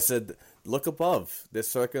 and I said, look above. They're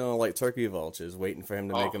circling like turkey vultures, waiting for him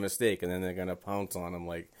to make a mistake, and then they're gonna pounce on him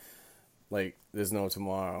like there's no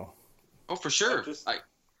tomorrow. Oh, for sure.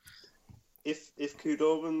 If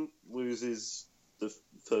Khudobin loses the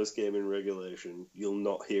first game in regulation, you'll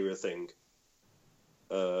not hear a thing.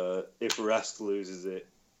 If Rask loses it,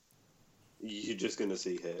 you're just going to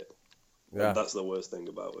see hate. Yeah. And that's the worst thing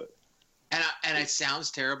about it. And it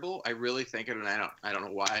sounds terrible. I really think it, and I don't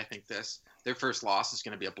know why I think this. Their first loss is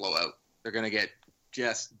going to be a blowout. They're going to get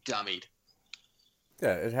just dummied.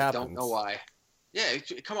 Yeah, it happens. Don't know why. Yeah,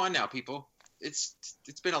 come on now, people. It's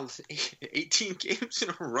been 18 games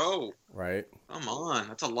in a row. Right. Come on,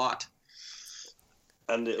 that's a lot.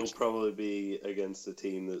 And it'll probably be against a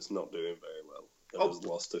team that's not doing very well and has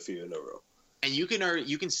lost a few in a row. And you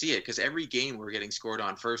can see it, because every game we're getting scored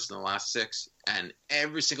on first in the last 6, and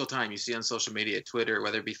every single time you see on social media, Twitter,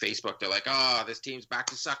 whether it be Facebook, they're like, "Oh, this team's back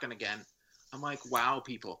to sucking again." I'm like, wow,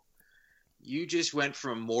 people, you just went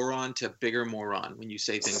from moron to bigger moron when you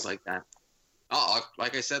say things like that. Oh,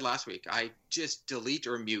 like I said last week, I just delete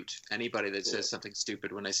or mute anybody that says something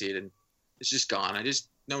stupid when I see it, and it's just gone. I just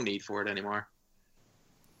no need for it anymore.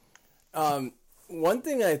 One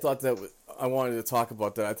thing I thought that I wanted to talk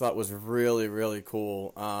about that I thought was really, really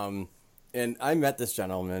cool, and I met this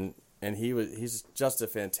gentleman, and he's just a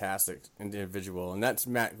fantastic individual, and that's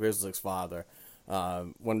Matt Grzelcyk's father,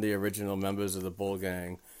 one of the original members of the Bull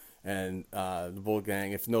Gang. And the Bull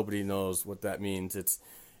Gang, if nobody knows what that means, it's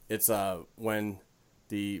when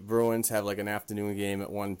the Bruins have like an afternoon game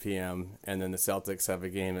at 1 p.m. and then the Celtics have a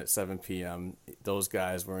game at 7 p.m. Those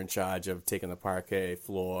guys were in charge of taking the parquet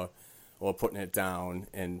floor or putting it down,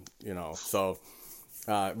 and so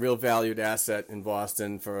real valued asset in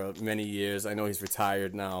Boston for many years. I know he's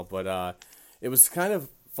retired now, but it was kind of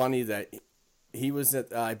funny that he was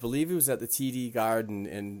I believe he was at the TD Garden,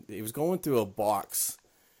 and he was going through a box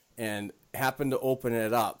and happened to open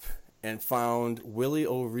it up and found Willie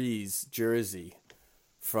O'Ree's jersey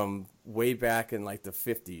from way back in like the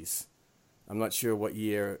 50s. I'm not sure what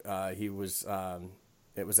year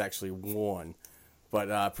it was actually worn,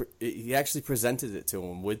 but he actually presented it to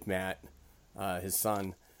him with Matt, his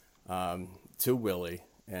son, to Willie.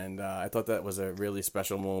 And I thought that was a really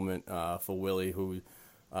special moment for Willie, who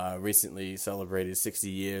recently celebrated 60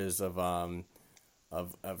 years of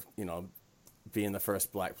being the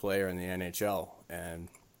first black player in the NHL. And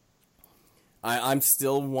I'm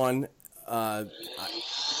still one. I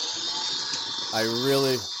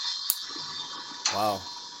really, wow.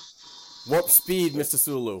 Warp speed, Mr.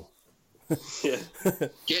 Sulu. Yeah.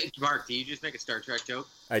 Mark, did you just make a Star Trek joke?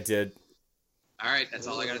 I did. All right, that's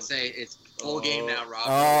all I gotta say. It's full game now, Rob.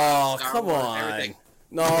 Oh, Star come Wars, on. everything.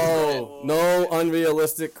 No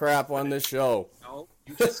unrealistic crap on this show. No,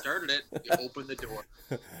 you just started it. You opened the door.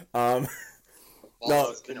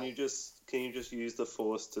 No. Can you just use the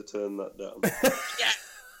force to turn that down? Yeah.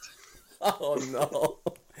 Oh, no.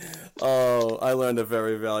 Oh, I learned a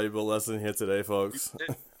very valuable lesson here today, folks.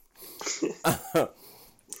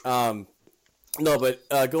 No,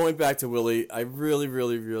 but going back to Willie, I really,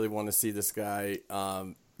 really, really want to see this guy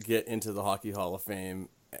get into the Hockey Hall of Fame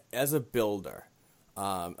as a builder.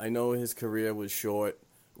 I know his career was short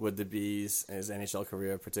with the Bees, his NHL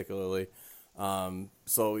career particularly.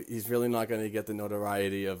 So he's really not going to get the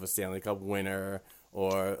notoriety of a Stanley Cup winner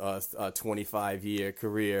or a 25-year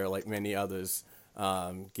career like many others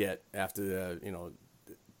get after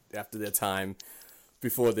their time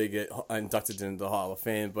before they get inducted into the Hall of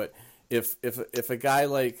Fame. But if a guy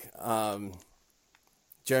like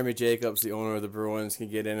Jeremy Jacobs, the owner of the Bruins, can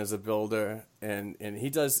get in as a builder, and he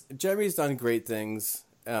does. Jeremy's done great things.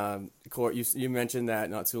 Court, you mentioned that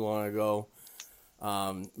not too long ago.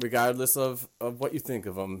 Regardless of what you think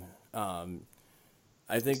of him,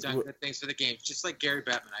 I think he's done good things for the game. Just like Gary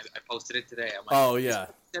Bettman, I posted it today. I'm like, oh yeah,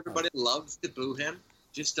 everybody loves to boo him.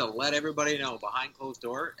 Just to let everybody know, behind closed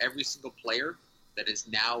door, every single player that is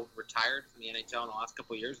now retired from the NHL in the last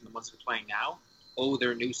couple of years and the ones that are playing now owe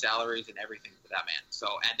their new salaries and everything to that man. So,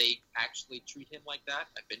 and they actually treat him like that.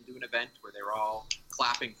 I've been to an event where they were all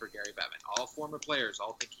clapping for Gary Bettman. All former players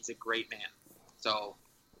all think he's a great man. So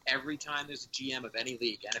every time there's a GM of any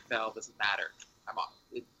league, NFL, doesn't matter. Come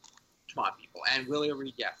on, people. And Willie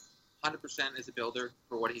Reed, yes, 100% as a builder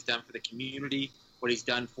for what he's done for the community, what he's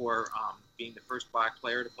done for being the first black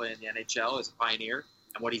player to play in the NHL as a pioneer,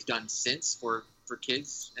 and what he's done since for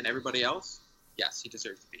kids and everybody else. Yes, he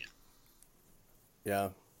deserves to be in. Yeah.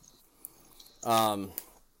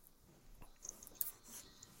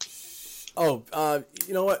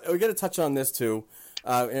 You know what? We got to touch on this too.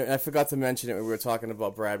 And I forgot to mention it when we were talking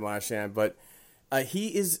about Brad Marchand, but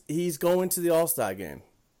he's going to the All-Star game.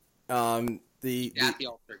 At the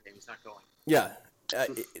All-Star game, he's not going. Yeah.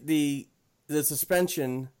 The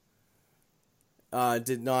suspension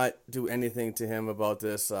did not do anything to him about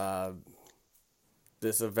this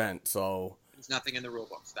this event, so there's nothing in the rule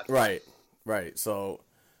books. That's right. So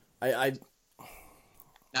I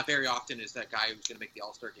not very often is that guy who's going to make the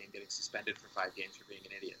All-Star game getting suspended for 5 games for being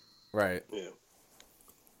an idiot. Right. Yeah.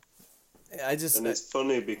 And it's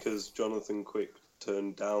funny because Jonathan Quick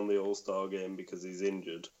turned down the All-Star game because he's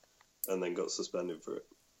injured and then got suspended for it.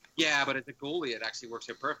 Yeah, but as a goalie, it actually works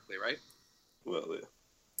out perfectly, right? Well, yeah.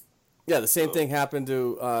 Yeah, the same thing happened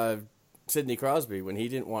to Sidney Crosby when he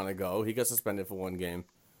didn't want to go. He got suspended for 1 game.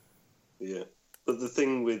 Yeah. But the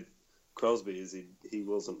thing with Crosby is he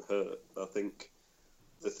wasn't hurt. I think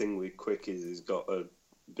the thing with Quick is he's got a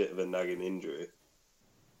bit of a nagging injury,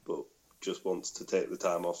 but just wants to take the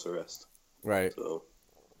time off to rest. Right. So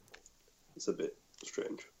it's a bit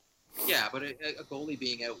strange. Yeah, but a goalie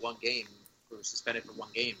being out 1 game or suspended for 1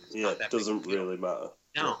 game is yeah, not that it doesn't big a deal. really matter.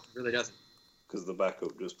 No, it really doesn't. Because the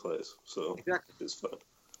backup just plays, so exactly. It's fine.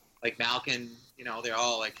 Like Malkin, they're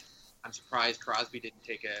all like, I'm surprised Crosby didn't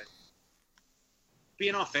take a.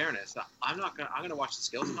 Being all fairness, I'm gonna watch the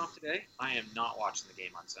skills off today. I am not watching the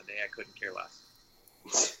game on Sunday. I couldn't care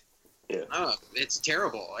less. Yeah. Oh, it's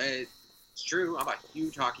terrible. It's true. I'm a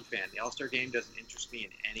huge hockey fan. The All-Star game doesn't interest me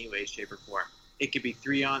in any way, shape, or form. It could be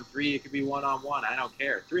 3-on-3. It could be 1-on-1. I don't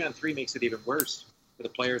care. 3-on-3 makes it even worse for the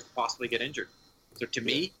players to possibly get injured. So to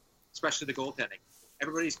me, especially the goaltending,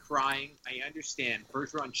 everybody's crying. I understand.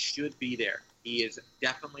 Bergeron should be there. He is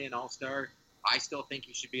definitely an all-star. I still think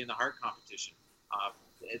he should be in the Hart competition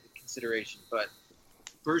consideration. But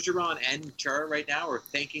Bergeron and Chara right now are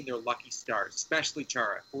thanking their lucky stars, especially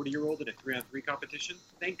Chara, 40-year-old in a 3-on-3 competition.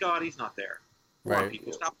 Thank God he's not there. Come on,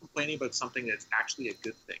 people, stop complaining about something that's actually a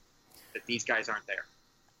good thing, that these guys aren't there.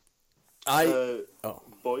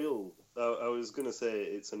 Boyle, I was going to say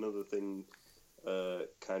it's another thing,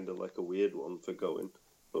 kind of like a weird one for going,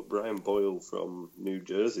 but Brian Boyle from New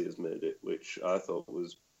Jersey has made it, which I thought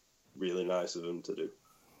was really nice of him to do,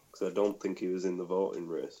 because I don't think he was in the voting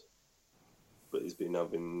race. but he's been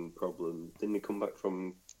having problems. Didn't he come back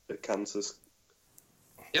from a cancer?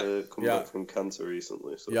 Yep. Back from cancer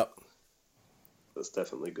recently. So Yep. That's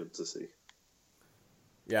definitely good to see.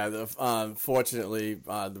 Yeah, fortunately,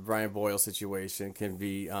 the Brian Boyle situation can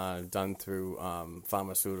be done through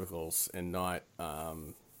pharmaceuticals and not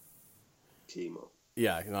chemo.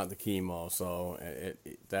 Yeah, not the chemo. So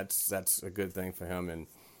that's a good thing for him, and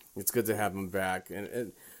it's good to have him back.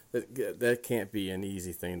 And that can't be an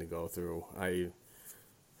easy thing to go through.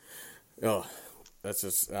 That's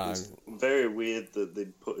just it's very weird that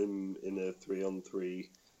they'd put him in a 3-on-3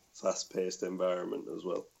 fast-paced environment as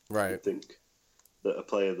well. Right. You'd think that a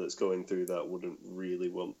player that's going through that wouldn't really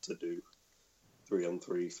want to do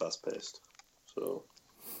 3-on-3 fast-paced. So,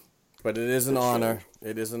 but it is an honor.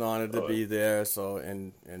 It is an honor to be there. So,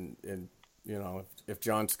 and you know, if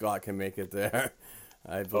John Scott can make it there,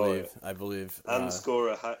 I believe, and score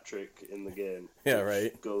a hat trick in the game. Yeah,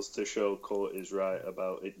 right. Goes to show Court is right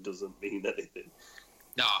about it doesn't mean anything.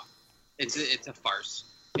 No, it's a farce.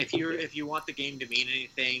 If you want the game to mean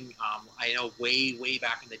anything, I know way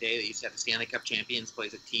back in the day they used to have the Stanley Cup champions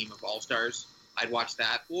plays a team of all-stars. I'd watch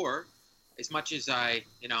that. Or, as much as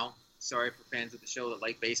sorry for fans of the show that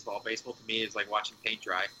like baseball. Baseball to me is like watching paint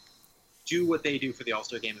dry. Do what they do for the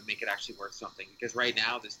All-Star game and make it actually worth something. Because right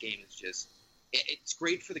now this game is just, it's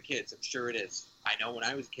great for the kids. I'm sure it is. I know when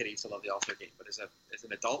I was a kid I used to love the All-Star game. But as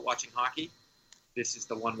an adult watching hockey, this is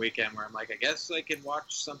the one weekend where I'm like, I guess I can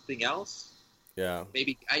watch something else. Yeah.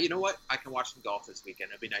 Maybe you know what? I can watch some golf this weekend.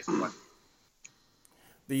 It'd be nice to watch.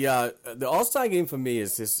 The All-Star game for me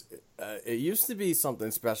is just it used to be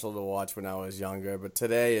something special to watch when I was younger, but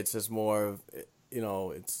today it's just more of, you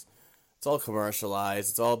know, it's all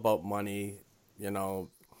commercialized. It's all about money, you know.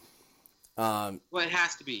 Well, it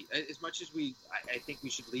has to be. As much as I think we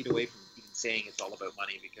should lead away from even saying it's all about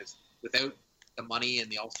money, because without the money and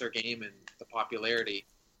the All-Star game and the popularity,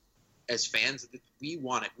 as fans, we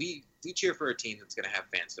want it. We cheer for a team that's going to have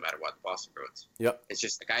fans no matter what, the Boston Bruins. Yep. It's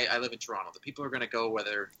just like I live in Toronto. The people are going to go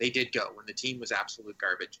whether they did go. When the team was absolute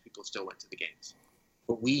garbage, people still went to the games.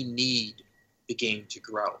 But we need the game to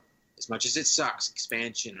grow. As much as it sucks,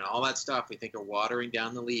 expansion and all that stuff, we think are watering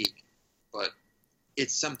down the league. But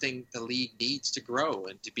it's something the league needs to grow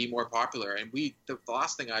and to be more popular. And the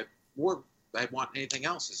last thing I want anything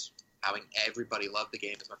else is having everybody love the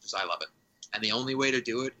game as much as I love it. And the only way to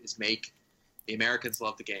do it is make the Americans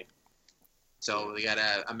love the game. So we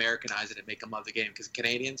gotta Americanize it and make them love the game. Because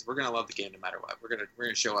Canadians, we're gonna love the game no matter what. We're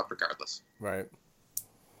gonna show up regardless. Right.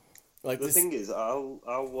 Like the thing is, I'll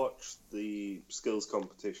watch the skills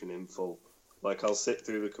competition in full. Like I'll sit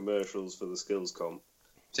through the commercials for the skills comp.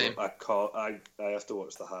 Same. I can't. I have to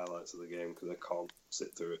watch the highlights of the game because I can't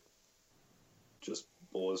sit through it. Just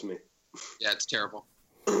bores me. Yeah, it's terrible.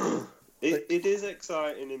 It is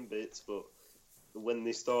exciting in bits, but when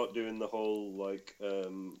they start doing the whole like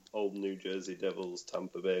old New Jersey Devils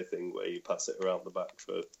Tampa Bay thing where you pass it around the back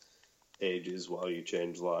for ages while you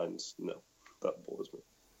change lines, no, that bores me.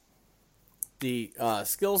 The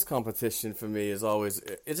skills competition for me is always,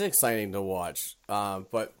 it's exciting to watch,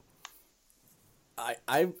 but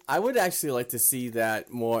I would actually like to see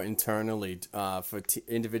that more internally for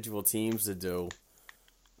individual teams to do.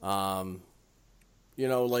 You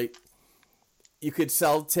know, like, you could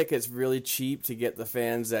sell tickets really cheap to get the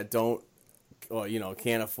fans that don't, or, you know,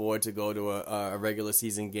 can't afford to go to a regular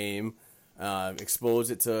season game, expose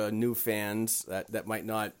it to new fans that might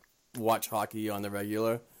not watch hockey on the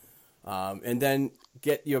regular, and then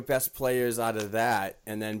get your best players out of that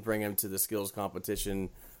and then bring them to the skills competition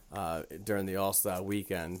during the All-Star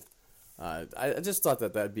weekend. I just thought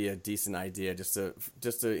that'd be a decent idea just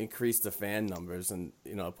to increase the fan numbers and,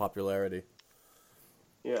 you know, popularity.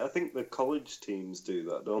 Yeah, I think the college teams do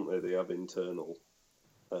that, don't they? They have internal.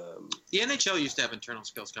 The NHL used to have internal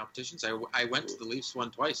skills competitions. I went to the Leafs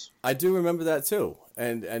one twice. I do remember that too,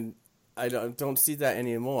 and I don't see that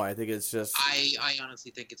anymore. I think it's just. I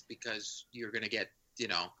honestly think it's because you're going to get, you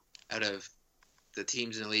know, out of the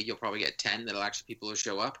teams in the league, you'll probably get 10 that'll actually people who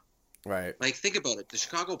show up. Right. Like, think about it. The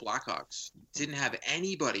Chicago Blackhawks didn't have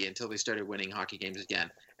anybody until they started winning hockey games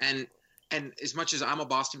again. And as much as I'm a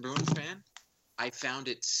Boston Bruins fan, I found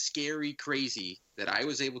it scary crazy that I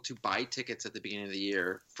was able to buy tickets at the beginning of the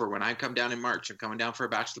year for when I come down in March. I'm coming down for a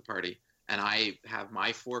bachelor party, and I have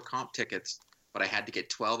my 4 comp tickets, but I had to get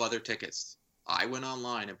 12 other tickets. I went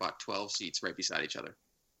online and bought 12 seats right beside each other.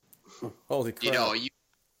 Holy crap. You know,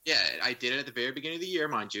 I did it at the very beginning of the year,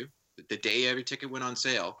 mind you, the day every ticket went on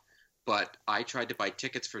sale. But I tried to buy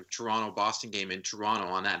tickets for the Toronto-Boston game in Toronto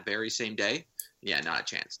on that very same day. Yeah, not a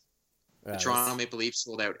chance. The Toronto Maple Leafs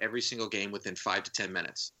sold out every single game within 5 to 10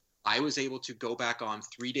 minutes. I was able to go back on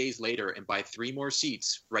 3 days later and buy 3 more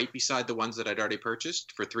seats right beside the ones that I'd already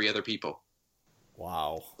purchased for 3 other people.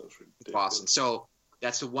 Wow. Awesome. So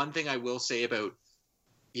that's the one thing I will say about,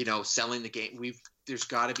 selling the game. There's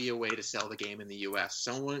got to be a way to sell the game in the U.S.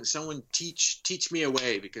 Someone teach me a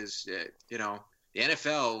way, because the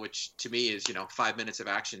NFL, which to me is 5 minutes of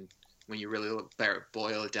action when you really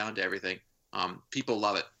boil it down to everything. People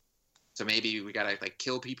love it. So maybe we gotta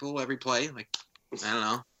kill people every play. I don't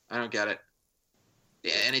know. I don't get it.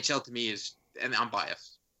 Yeah, NHL to me is, and I'm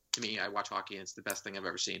biased. To me, I watch hockey and it's the best thing I've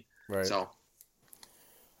ever seen. Right. So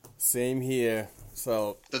same here.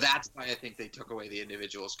 So that's why I think they took away the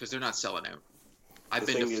individuals, because they're not selling out. I've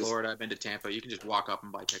been to Florida. I've been to Tampa. You can just walk up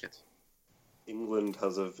and buy tickets. England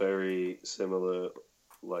has a very similar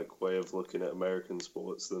way of looking at American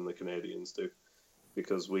sports than the Canadians do,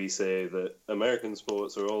 because we say that American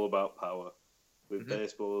sports are all about power. With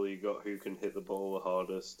baseball, you got who can hit the ball the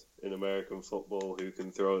hardest. In American football, who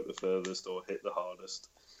can throw it the furthest or hit the hardest.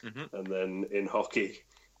 And then in hockey,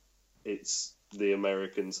 it's the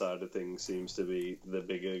American side of things seems to be the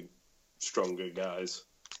bigger, stronger guys,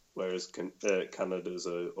 whereas Canada's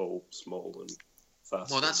are all small and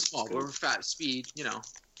fast. Well, not small. We're fat, speed. Yeah.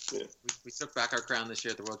 We took back our crown this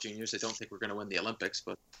year at the World Juniors. I don't think we're going to win the Olympics,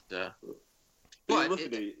 but look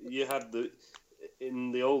at it. You had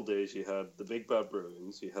in the old days, you had the Big Bad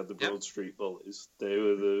Bruins, you had the Broad Street Bullies. They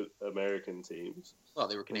were the American teams. Well,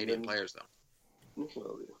 they were Canadian players, though.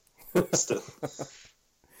 Well, yeah. Still.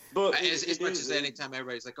 But as much as anytime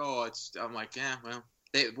everybody's like, "Oh, I'm like, yeah, well,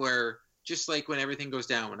 they were just like when everything goes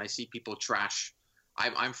down. When I see people trash, I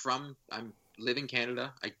live in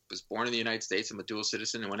Canada. I was born in the United States. I'm a dual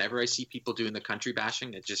citizen, and whenever I see people doing the country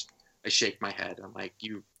bashing, I shake my head. I'm like,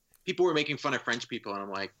 people were making fun of French people, and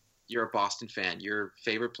I'm like, you're a Boston fan. Your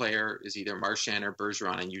favorite player is either Marchand or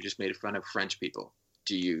Bergeron, and you just made fun of French people.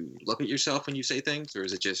 Do you look at yourself when you say things, or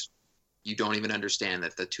is it just you don't even understand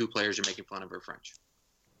that the 2 players you're making fun of are French?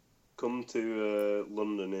 Come to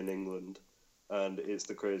London in England, and it's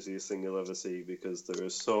the craziest thing you'll ever see, because there are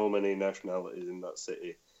so many nationalities in that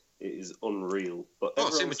city. It is unreal. But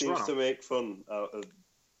everyone seems to make fun out of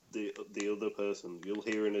the other person. You'll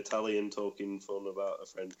hear an Italian talking fun about a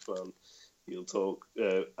French man. You'll talk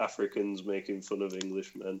Africans making fun of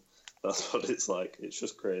Englishmen. That's what it's like. It's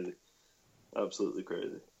just crazy. Absolutely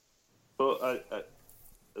crazy. But I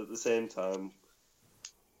at the same time,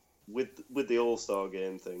 with the All-Star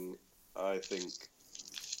game thing, I think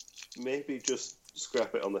maybe just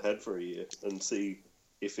scrap it on the head for a year and see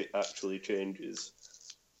if it actually changes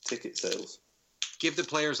ticket sales. Give the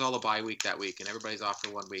players all a bye week that week, and everybody's off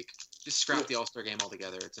for 1 week. Just scrap the All-Star game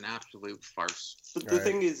altogether. It's an absolute farce. But the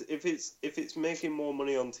thing is, if it's making more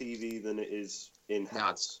money on TV than it is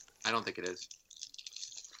in-house... No, I don't think it is.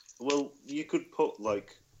 Well, you could put,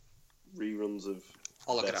 reruns of...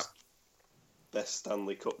 I'll look it up. Best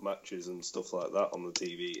Stanley Cup matches and stuff like that on the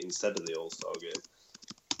TV instead of the All-Star game.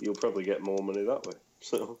 You'll probably get more money that way.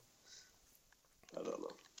 So, I don't know.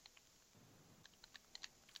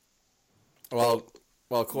 Well,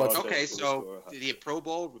 okay, so the Pro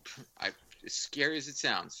Bowl, as scary as it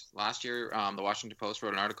sounds, last year the Washington Post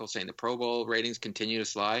wrote an article saying the Pro Bowl ratings continue to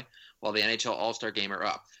slide while the NHL All-Star Game are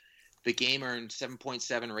up. The game earned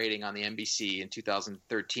 7.7 rating on the NBC in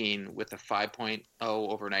 2013 with a 5.0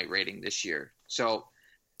 overnight rating this year. So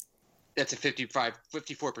that's a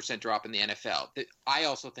 54% drop in the NFL. I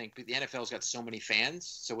also think the NFL's got so many fans,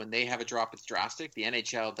 so when they have a drop, it's drastic. The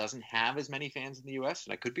NHL doesn't have as many fans in the U.S.,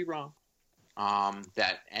 and I could be wrong.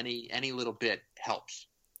 That any little bit helps,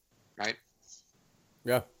 right?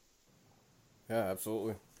 Yeah,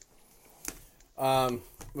 absolutely.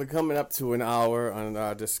 We're coming up to an hour on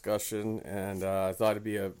our discussion, and I thought it'd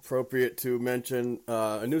be appropriate to mention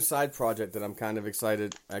a new side project that I'm kind of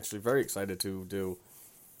very excited to do.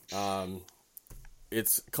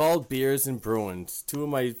 It's called Beers and Bruins, 2 of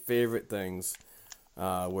my favorite things,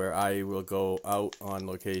 where I will go out on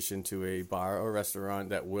location to a bar or restaurant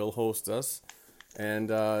that will host us, and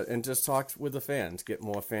just talk with the fans, get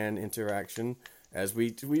more fan interaction, as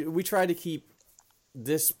we try to keep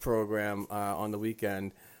this program on the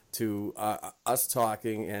weekend to us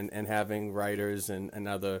talking and having writers and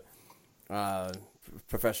other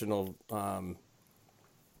professional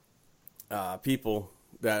people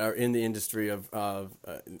that are in the industry of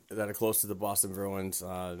that are close to the Boston Bruins.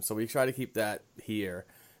 So we try to keep that here,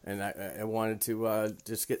 and I wanted to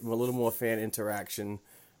just get a little more fan interaction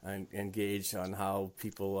and gauge on how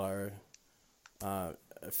people are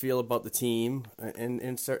feel about the team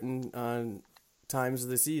in certain times of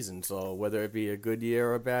the season. So whether it be a good year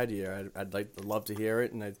or a bad year, I'd love to hear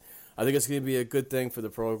it, and I think it's going to be a good thing for the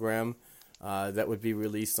program. that would be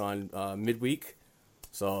released on midweek.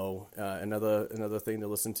 So another thing to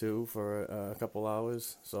listen to for a couple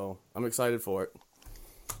hours. So I'm excited for it.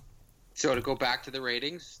 So to go back to the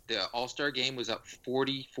ratings, the All-Star game was up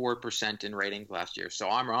 44% in ratings last year. So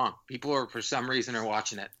I'm wrong. People are, for some reason, are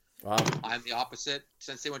watching it. Wow. I'm the opposite.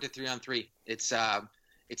 Since they went to 3-on-3, it's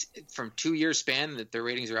from 2 years span that their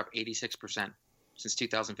ratings are up 86% since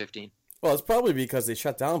 2015. Well, it's probably because they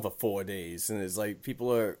shut down for 4 days, and it's like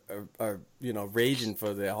people are raging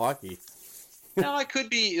for their hockey. No, it could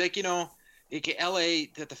be like LA.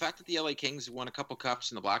 The fact that the LA Kings won a couple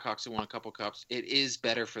cups and the Blackhawks have won a couple cups, it is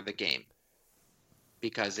better for the game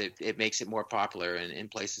because it makes it more popular in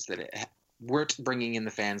places that weren't bringing in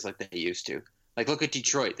the fans like they used to. Like look at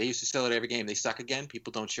Detroit; they used to sell it every game. They suck again.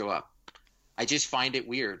 People don't show up. I just find it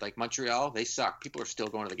weird. Like Montreal, they suck. People are still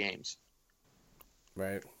going to the games.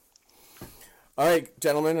 Right. All right,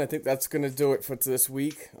 gentlemen, I think that's going to do it for this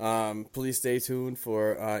week. Please stay tuned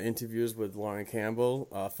for interviews with Lauren Campbell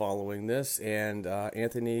following this, and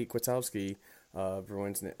Anthony Kwiatkowski,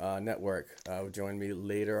 Bruins Network, will join me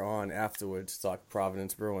later on afterwards to talk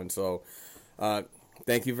Providence Bruins. So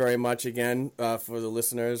thank you very much again for the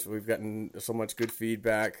listeners. We've gotten so much good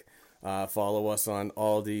feedback. Follow us on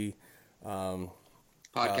all the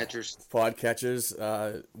podcatchers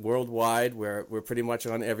worldwide. We're pretty much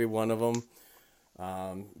on every one of them.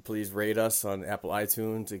 Please rate us on Apple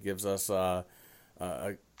iTunes. It gives us a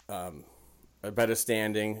better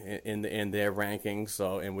standing in their rankings.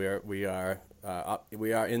 So, and we are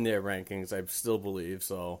in their rankings. I still believe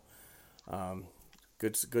so.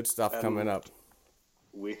 Good stuff coming up.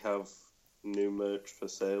 We have new merch for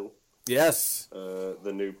sale. Yes.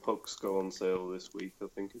 The new pucks go on sale this week, I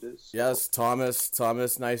think it is. Yes, Thomas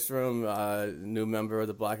Nystrom, new member of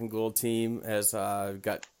the Black and Gold team, has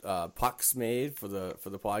got pucks made for the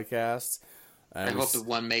podcast. I hope the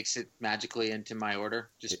one makes it magically into my order.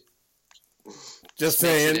 Just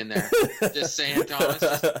saying. It in there. Just saying, Thomas.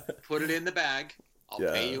 Just put it in the bag. I'll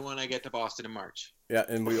pay you when I get to Boston in March. Yeah,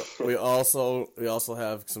 and we also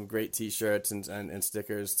have some great T-shirts and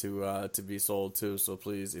stickers to be sold too. So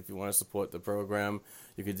please, if you want to support the program,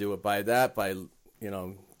 you can do it by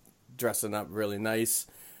dressing up really nice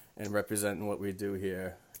and representing what we do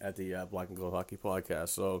here at the Black and Gold Hockey Podcast.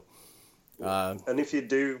 So, and if you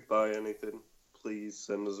do buy anything, please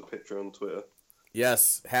send us a picture on Twitter.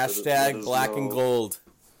 Yes, hashtag Black and Gold.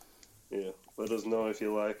 Yeah, let us know if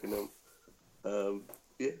you're liking them.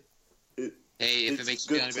 Hey, if it makes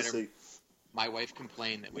you feel any better, my wife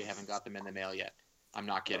complained that we haven't got them in the mail yet. I'm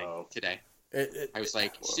not kidding. Today, I was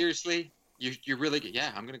like, seriously, you're really good.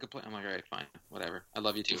 Yeah, I'm gonna complain. I'm like, all right, fine, whatever. I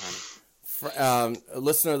love you too, honey. A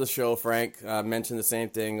listener of the show, Frank, mentioned the same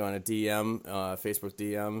thing on a DM, Facebook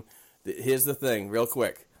DM. Here's the thing, real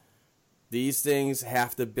quick. These things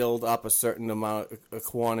have to build up a certain amount of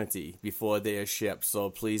quantity before they are shipped,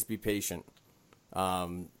 so please be patient.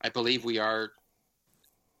 I believe we are.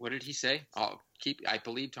 What did he say? I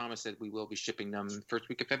believe Thomas said we will be shipping them first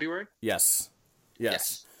week of February. Yes.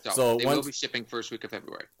 So they will be shipping first week of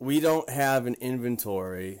February. We don't have an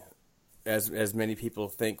inventory as many people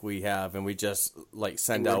think we have, and we just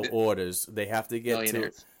send out orders. They have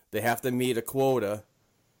to they have to meet a quota,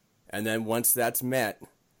 and then once that's met,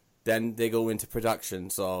 then they go into production.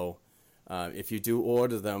 So if you do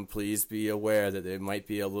order them, please be aware that it might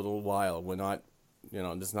be a little while. We're not,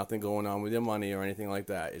 there's nothing going on with your money or anything like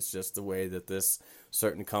that. It's just the way that this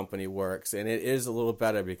certain company works, and it is a little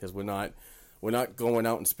better because we're not going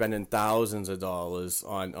out and spending thousands of dollars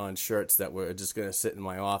on shirts that we're just going to sit in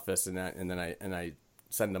my office and then I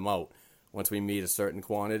send them out. Once we meet a certain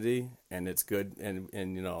quantity and it's good and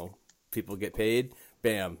people get paid,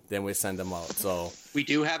 bam, then we send them out. So we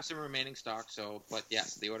do have some remaining stock. But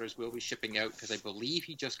yes, the orders will be shipping out because I believe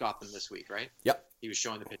he just got them this week, right? Yep. He was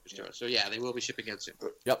showing the pictures to us. So yeah, they will be shipping out soon.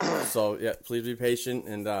 Yep. So yeah, please be patient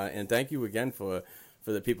and thank you again for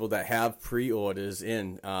the people that have pre-orders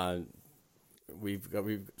in.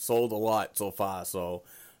 We've sold a lot so far, so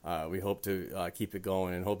we hope to keep it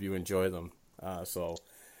going and hope you enjoy them.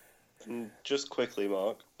 Just quickly,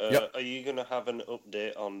 Mark, yep. Are you going to have an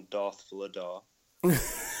update on Darth Vladar? No?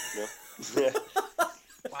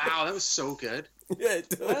 Wow, that was so good. Yeah,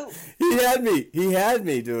 well, he had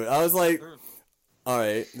me do it. I was like, all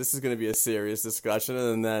right, this is going to be a serious discussion,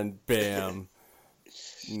 and then bam,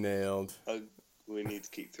 nailed. We need to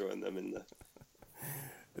keep throwing them in there.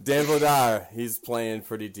 Dan Vladar, he's playing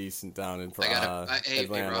pretty decent down in Atlanta. Hey,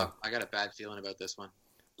 Rob, I got a bad feeling about this one.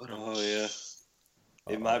 Oh, yeah.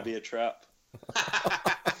 It might be a trap.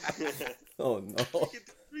 Oh, no.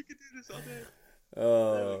 We could do this all day.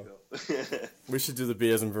 There we go. We should do the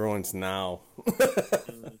Bears and Bruins now.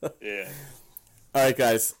 Yeah. All right,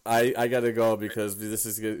 guys. I got to go because this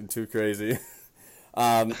is getting too crazy.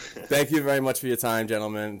 Thank you very much for your time,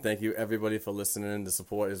 gentlemen. Thank you, everybody, for listening. The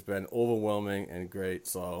support has been overwhelming and great,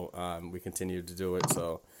 so we continue to do it.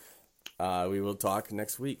 So we will talk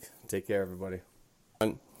next week. Take care, everybody.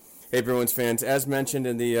 Hey, Bruins fans. As mentioned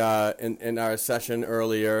in the in our session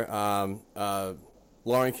earlier,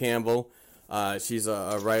 Lauren Campbell, she's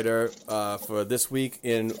a writer for This Week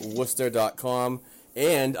in Worcester.com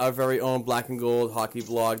and our very own Black and Gold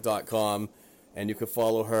HockeyBlog.com, and you can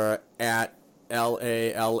follow her at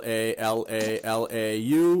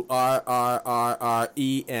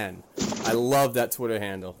LALALALAURRRREN. I love that Twitter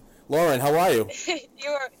handle. Lauren, how are you?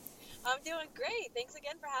 I'm doing great. Thanks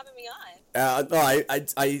again for having me on. No,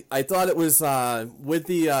 I thought it was with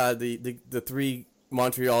the 3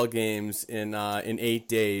 Montreal games in 8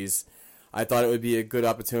 days. I thought it would be a good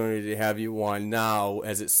opportunity to have you on now,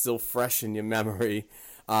 as it's still fresh in your memory.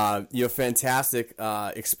 Your fantastic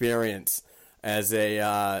experience as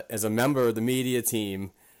a member of the media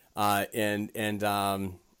team, and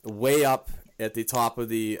way up at the top of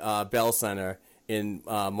the Bell Center in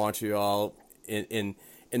Montreal, in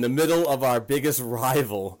the middle of our biggest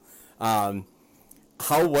rival. How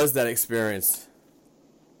was that experience?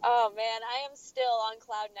 Oh man, I am still on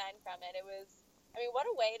cloud 9 from it. It was, I mean, what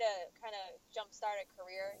a way to kind of jumpstart a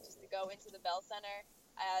career, just to go into the Bell Center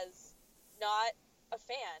as not a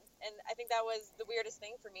fan. And I think that was the weirdest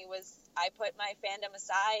thing for me, was I put my fandom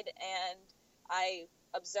aside and I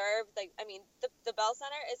observed, like, I mean, the Bell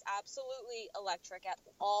Center is absolutely electric at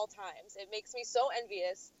all times. It makes me so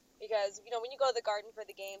envious because, you know, when you go to the Garden for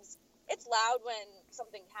the games, it's loud when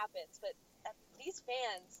something happens, but these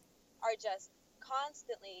fans are just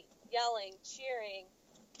constantly yelling, cheering,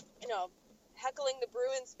 you know, heckling the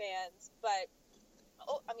Bruins fans. But,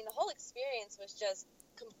 I mean, the whole experience was just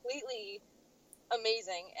completely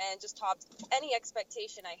amazing and just topped any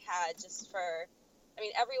expectation I had, just for, I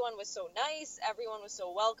mean, everyone was so nice, everyone was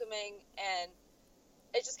so welcoming, and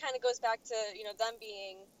it just kind of goes back to, you know, them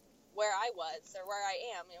being where I was or where I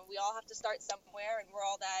am. You know, we all have to start somewhere, and we're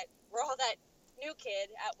all that new kid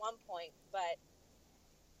at one point. But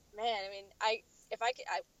man, I mean, if I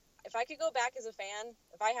could go back as a fan,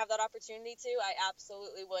 if I have that opportunity to, I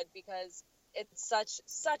absolutely would, because it's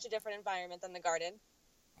such a different environment than the Garden.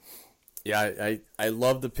 Yeah, I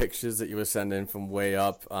love the pictures that you were sending from way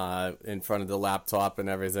up in front of the laptop and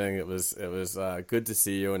everything. It was good to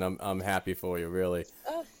see you, and I'm happy for you, really.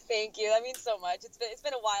 Oh, thank you. That means so much. It's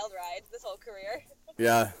been a wild ride this whole career.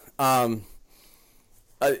 Yeah.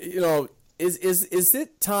 You know, is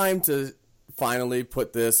it time to finally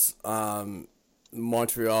put this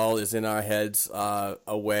Montreal is in our heads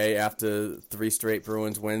away after 3 straight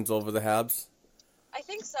Bruins wins over the Habs? I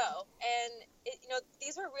think so, and you know,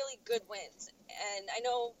 these were really good wins, and I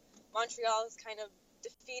know Montreal is kind of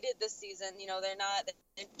defeated this season. You know, they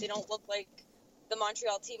don't look like the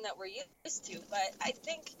Montreal team that we're used to, but I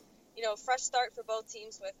think, you know, fresh start for both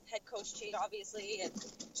teams with head coach change, obviously, and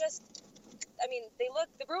just, I mean,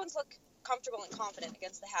 the Bruins look comfortable and confident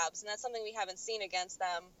against the Habs, and that's something we haven't seen against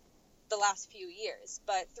them the last few years.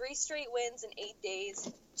 But 3 straight wins in 8 days,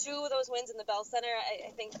 2 of those wins in the Bell Center,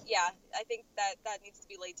 I think that needs to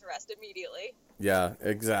be laid to rest immediately. Yeah,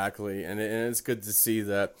 exactly, and it's good to see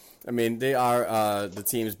that. I mean, they are the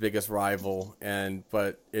team's biggest rival,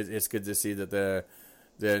 but it's good to see that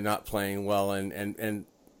they're not playing well, and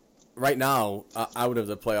right now out of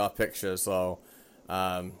the playoff picture. So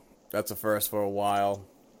that's a first for a while.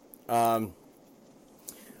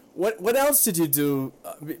 What else did you do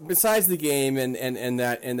besides the game and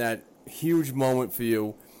that huge moment for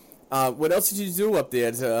you? What else did you do up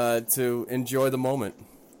there to enjoy the moment?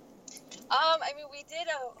 I mean, we did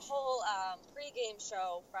a whole pregame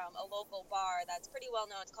show from a local bar that's pretty well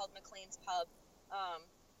known. It's called McLean's Pub.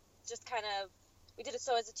 We did it,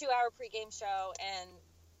 so it's a 2-hour pregame show, and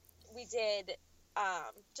we did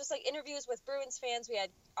just like interviews with Bruins fans. We had,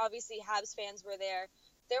 obviously, Habs fans were there.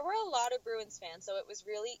 There were a lot of Bruins fans, so it was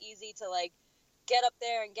really easy to like get up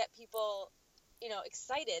there and get people, you know,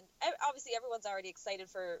 excited. Obviously, everyone's already excited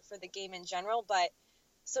for the game in general, but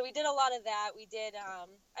so we did a lot of that. We did. I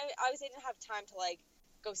obviously didn't have time to like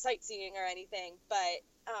go sightseeing or anything, but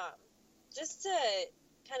just to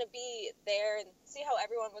kind of be there and see how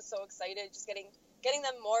everyone was so excited, just getting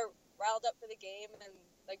them more riled up for the game, and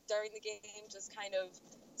like during the game, just kind of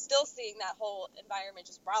still seeing that whole environment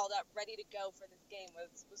just riled up, ready to go for this game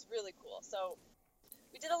was really cool. So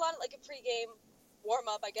we did a lot of like a pregame warm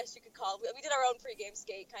up, I guess you could call it. We did our own pregame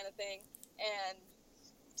skate kind of thing, and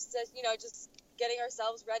just, you know, just getting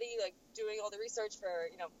ourselves ready, like doing all the research for,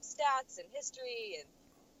 stats and history of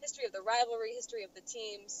the rivalry, history of the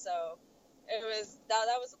teams. So it was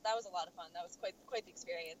that was a lot of fun. That was quite the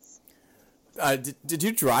experience. Did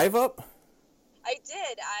you drive up? I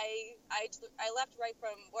did. I left right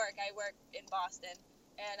from work. I work in Boston,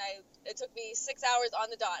 and it took me 6 hours on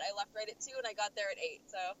the dot. I left right at 2, and I got there at 8.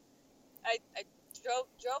 So I drove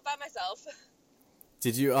by myself.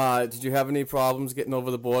 Did you have any problems getting over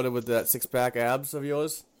the border with that 6-pack abs of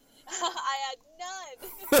yours? I had none.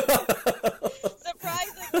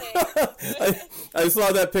 Surprisingly. I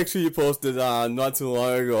saw that picture you posted not too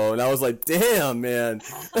long ago, and I was like, damn, man.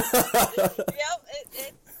 Yep,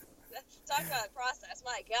 it talk about a process,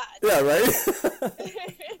 my God. Yeah, right?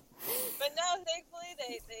 But no, thankfully,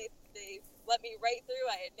 they let me right through.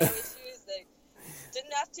 I had no issues. They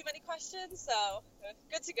didn't ask too many questions, so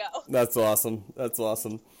good to go. That's awesome.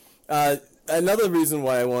 Another reason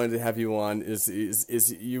why I wanted to have you on is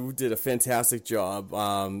you did a fantastic job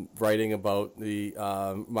writing about the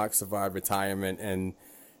Marc Savard retirement and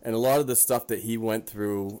a lot of the stuff that he went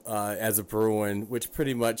through as a Bruin, which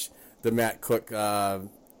pretty much the Matt Cook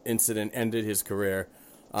incident ended his career.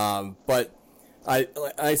 But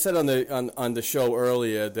I said on the show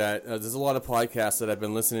earlier that there's a lot of podcasts that I've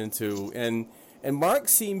been listening to, and Mark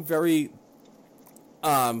seemed very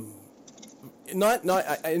I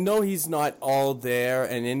know he's not all there,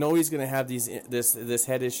 and I know he's going to have this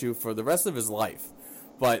head issue for the rest of his life,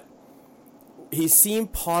 but he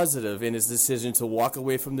seemed positive in his decision to walk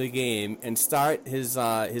away from the game and start his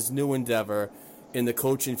new endeavor in the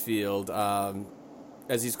coaching field,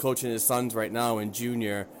 as he's coaching his sons right now in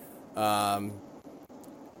junior.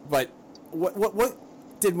 But what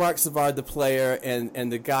did Marc Savard, the player,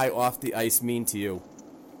 and the guy off the ice mean to you?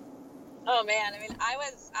 Oh man, I mean, I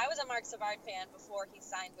was a Marc Savard fan before he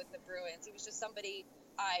signed with the Bruins. He was just somebody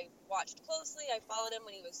I watched closely. I followed him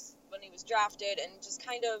when he was drafted, and just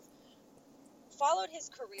kind of followed his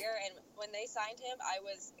career. And when they signed him, I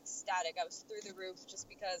was ecstatic. I was through the roof just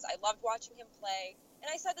because I loved watching him play.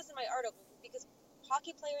 And I said this in my article, because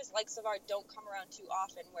hockey players like Savard don't come around too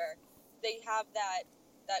often, where they have that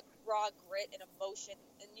raw grit and emotion,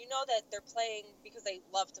 and you know that they're playing because they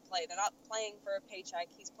love to play. They're not playing for a paycheck.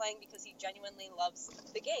 He's playing because he genuinely loves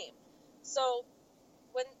the game. So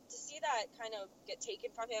to see that kind of get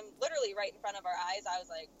taken from him, literally right in front of our eyes, I was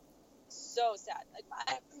like so sad. Like my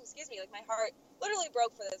heart literally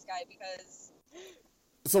broke for this guy, because.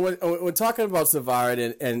 So when talking about Savard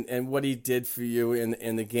and what he did for you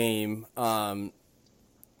in the game, do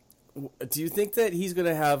you think that he's going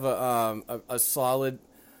to have a solid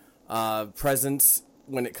presence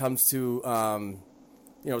when it comes to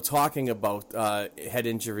talking about head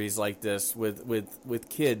injuries like this with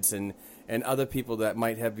kids and other people that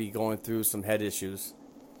might be going through some head issues?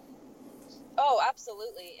 Oh,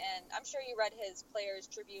 absolutely. And I'm sure you read his Players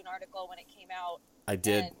Tribune article when it came out. I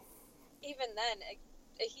did. And even then,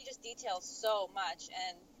 he just details so much.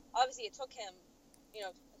 And obviously it took him,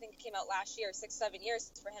 I think it came out last year, 6-7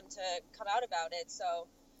 years for him to come out about it. So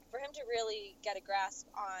for him to really get a grasp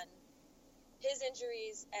on his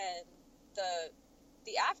injuries and the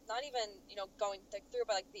after, not even going through,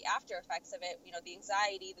 but like the after effects of it, the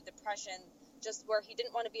anxiety, the depression, just where he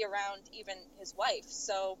didn't want to be around even his wife.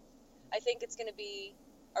 So I think it's going to be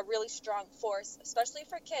a really strong force, especially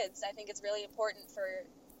for kids. I think it's really important for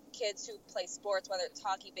kids who play sports, whether it's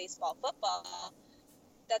hockey, baseball, football,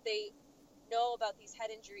 that they know about these head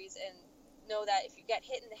injuries and know that if you get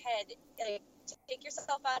hit in the head, take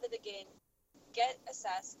yourself out of the game, get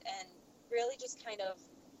assessed, and really just kind of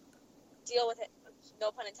deal with it,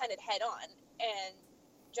 no pun intended, head on, and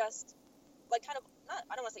just kind of not,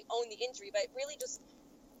 I don't want to say own the injury, but really just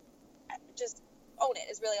own it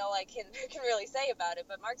is really all I can really say about it.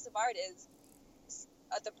 But Marc Savard is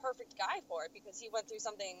the perfect guy for it, because he went through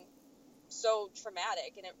something so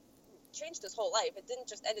traumatic, and it changed his whole life. It didn't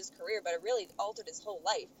just end his career, but it really altered his whole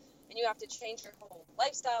life, and you have to change your whole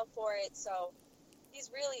lifestyle for it. So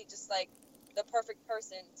he's really just the perfect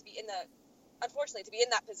person to be unfortunately to be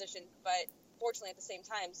in that position, but fortunately at the same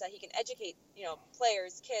time, so that he can educate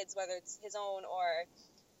players, kids, whether it's his own or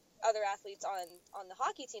other athletes on the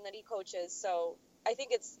hockey team that he coaches. So I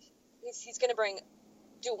think he's going to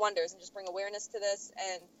do wonders and just bring awareness to this,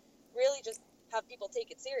 and really just have people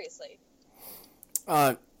take it seriously.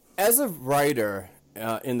 As a writer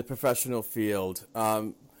in the professional field,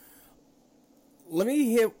 let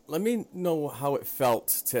me know how it felt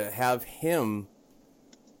to have him,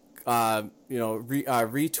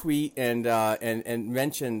 retweet and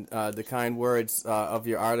mention the kind words of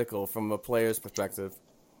your article from a player's perspective.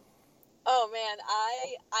 Oh man,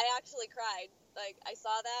 I actually cried Like, I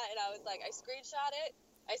saw that, and I was like, I screenshot it,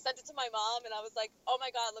 I sent it to my mom, and I was like, oh my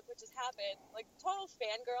god, look what just happened. Like, total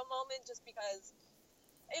fangirl moment, just because,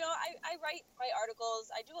 you know, I write my articles,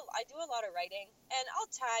 I do a lot of writing, and I'll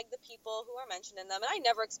tag the people who are mentioned in them, and I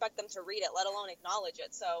never expect them to read it, let alone acknowledge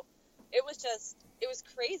it. So it was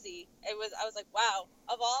crazy. I was like, wow,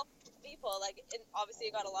 of all people, like, and obviously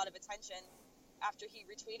it got a lot of attention after he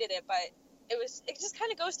retweeted it, but it just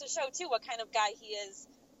kind of goes to show too what kind of guy he is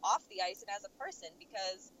off the ice and as a person,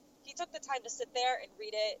 because he took the time to sit there and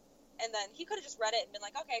read it, and then he could have just read it and been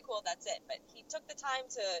like, okay, cool, that's it. But he took the time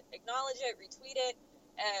to acknowledge it, retweet it,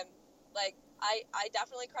 and like I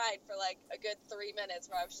definitely cried for like a good 3 minutes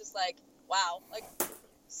where I was just like, wow, like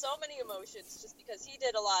so many emotions, just because he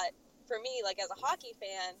did a lot for me, like as a hockey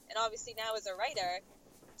fan, and obviously now as a writer,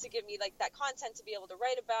 to give me like that content to be able to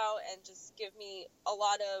write about and just give me a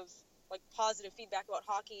lot of like positive feedback about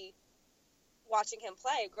hockey watching him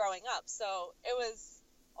play growing up. So it was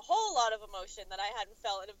a whole lot of emotion that I hadn't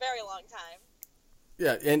felt in a very long time.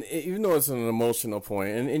 Yeah, and even though it's an emotional point,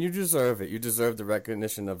 and you deserve it, you deserve the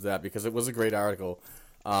recognition of that, because it was a great article.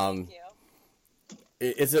 Thank you.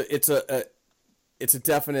 It's a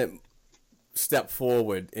definite step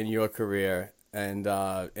forward in your career, and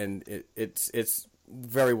it's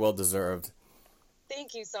very well deserved.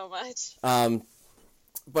 Thank you so much.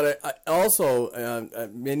 But I also,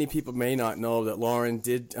 many people may not know that Lauren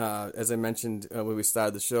did, as I mentioned when we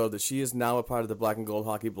started the show, that she is now a part of the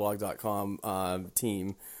blackandgoldhockeyblog.com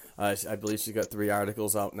team. I believe she's got 3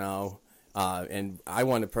 articles out now. And I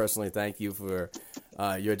want to personally thank you for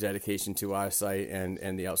your dedication to our site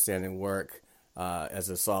and the outstanding work as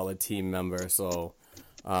a solid team member. So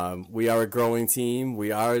we are a growing team.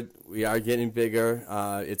 We are getting bigger.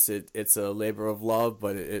 It's a labor of love,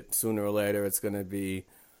 but sooner or later it's going to be.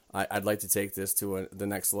 I'd like to take this to the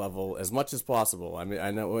next level as much as possible. I mean,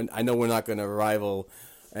 I know we're not going to rival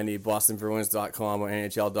any BostonBruins.com or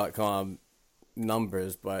NHL.com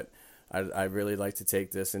numbers, but I'd really like to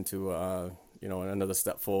take this into another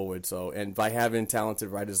step forward. So, and by having talented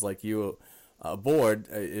writers like you aboard,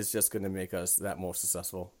 is just going to make us that more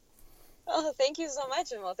successful. Oh, thank you so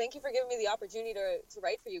much, and well, thank you for giving me the opportunity to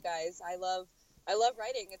write for you guys. I love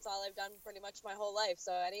writing. It's all I've done pretty much my whole life.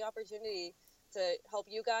 So any opportunity to help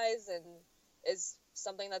you guys and is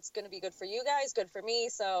something that's going to be good for you guys, good for me.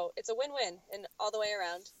 So it's a win-win and all the way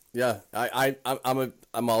around. Yeah,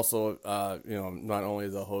 I'm also not only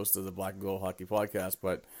the host of the Black and Gold Hockey Podcast,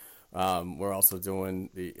 but we're also doing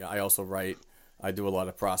I also write. I do a lot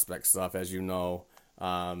of prospect stuff, as you know.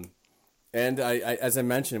 And I, as I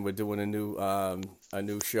mentioned, we're doing a new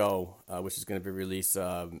show, which is going to be released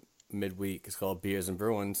midweek. It's called Beers and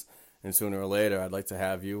Bruins, and sooner or later, I'd like to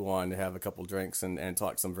have you on to have a couple drinks and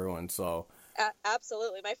talk some Bruins. So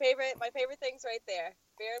absolutely, my favorite things right there,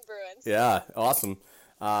 beer and Bruins. Yeah, awesome.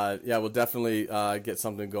 Yeah, we'll definitely get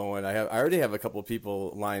something going. I already have a couple of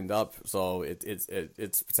people lined up, so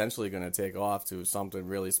it's potentially going to take off to something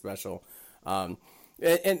really special. And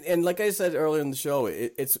like I said earlier in the show,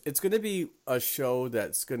 it's going to be a show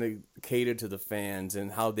that's going to cater to the fans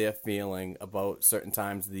and how they're feeling about certain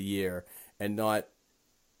times of the year, and not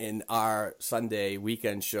in our Sunday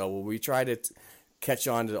weekend show where we try to catch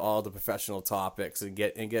on to all the professional topics and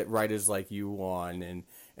get writers like you on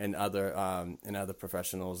and other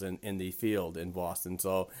professionals in the field in Boston.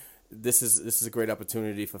 So this is a great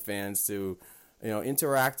opportunity for fans to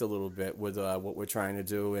interact a little bit with what we're trying to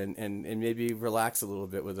do, and maybe relax a little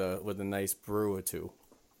bit with a nice brew or two.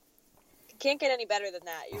 Can't get any better than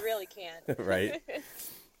that. You really can't. Right.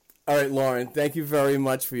 All right, Lauren, thank you very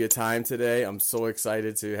much for your time today. I'm so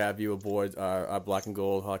excited to have you aboard our Black and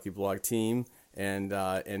Gold Hockey Blog team and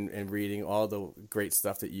reading all the great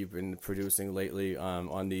stuff that you've been producing lately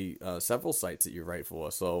on the several sites that you write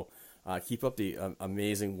for. So keep up the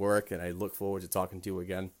amazing work, and I look forward to talking to you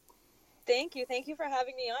again. Thank you for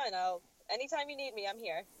having me on. Anytime you need me, I'm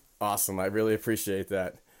here. Awesome, I really appreciate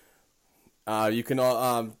that. You can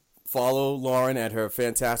follow Lauren at her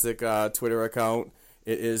fantastic Twitter account.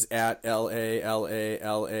 It is at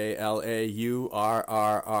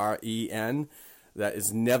LALALALAURRREN. That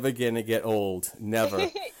is never gonna get old. Never.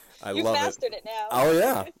 I You've love mastered it now. Oh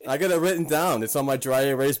yeah, I got it written down. It's on my dry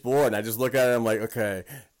erase board, and I just look at it. I'm like, okay,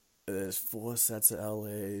 there's 4 sets of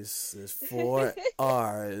LAs. There's 4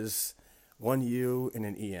 R's, 1 U, and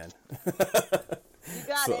an EN. You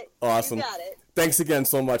got it. Awesome. You got it. Thanks again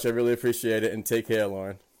so much. I really appreciate it, and take care,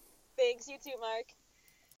 Lauren. Thanks. You too, Mark.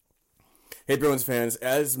 Hey, Bruins fans,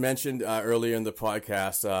 as mentioned earlier in the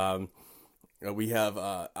podcast, we have,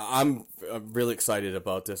 I'm really excited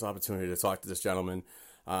about this opportunity to talk to this gentleman.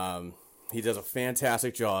 He does a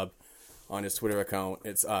fantastic job on his Twitter account.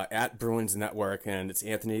 It's at Bruins Network, and it's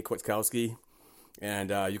Anthony Kwiatkowski. And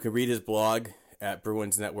you can read his blog at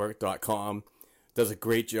bruinsnetwork.com. Does a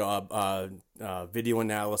great job. Video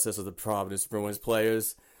analysis of the Providence Bruins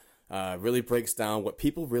players. Really breaks down what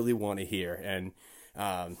people really want to hear. And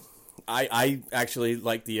I actually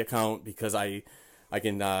like the account because I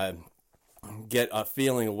can get a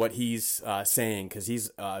feeling of what he's saying, because he's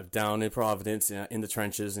down in Providence in the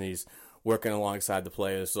trenches, and he's working alongside the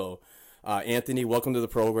players. So, Anthony, welcome to the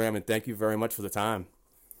program, and thank you very much for the time.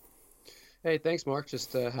 Hey, thanks, Mark.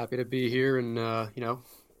 Just happy to be here, and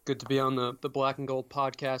good to be on the Black and Gold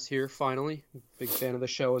podcast here. Finally, big fan of the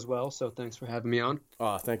show as well. So, thanks for having me on.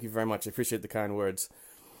 Oh, thank you very much. I appreciate the kind words.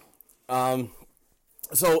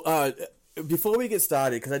 Before we get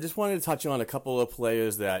started, because I just wanted to touch on a couple of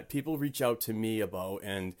players that people reach out to me about,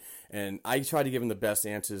 and I try to give them the best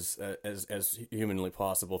answers as humanly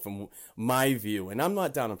possible from my view. And I'm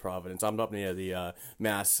not down in Providence. I'm up near the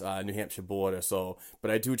Mass-New Hampshire border,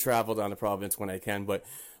 but I do travel down to Providence when I can. But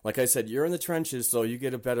like I said, you're in the trenches, so you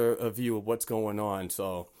get a better view of what's going on.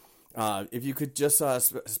 So if you could just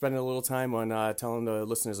spend a little time on telling the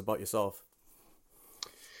listeners about yourself.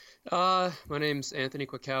 My name's Anthony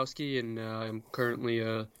Kwiatkowski, and I'm currently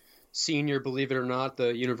a senior, believe it or not, at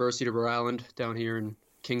the University of Rhode Island down here in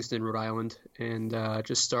Kingston, Rhode Island, and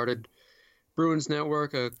just started Bruins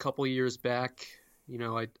Network a couple years back.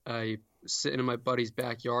 I sitting in my buddy's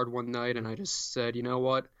backyard one night, and I just said, you know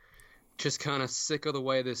what, just kind of sick of the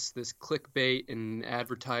way this clickbait and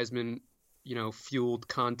advertisement, fueled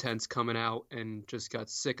content's coming out, and just got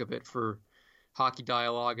sick of it for hockey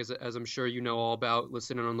dialogue, as I'm sure you know all about,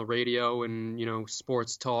 listening on the radio and,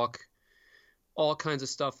 sports talk, all kinds of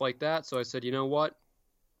stuff like that. So I said, you know what,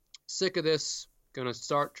 sick of this, gonna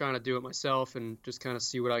start trying to do it myself and just kind of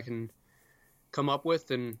see what I can come up with.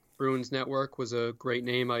 And Bruins Network was a great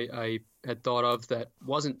name I had thought of that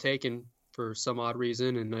wasn't taken for some odd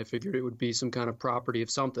reason, and I figured it would be some kind of property of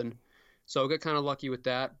something. So I got kind of lucky with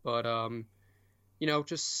that, but,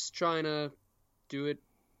 just trying to do it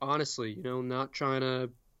honestly, not trying to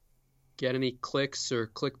get any clicks or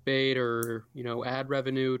clickbait or, ad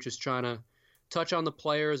revenue, just trying to touch on the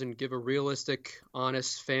players and give a realistic,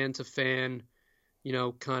 honest, fan-to-fan,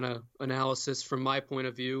 kind of analysis from my point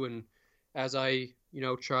of view. And as I,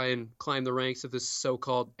 try and climb the ranks of this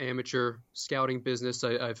so-called amateur scouting business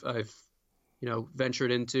I've ventured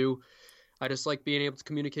into, I just like being able to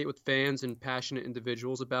communicate with fans and passionate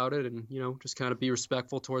individuals about it, and, just kind of be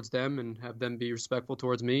respectful towards them and have them be respectful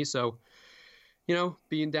towards me. So,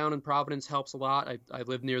 being down in Providence helps a lot. I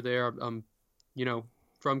live near there. I'm,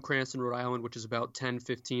 from Cranston, Rhode Island, which is about 10,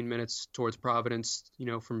 15 minutes towards Providence,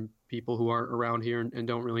 from people who aren't around here and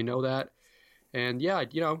don't really know that. And yeah,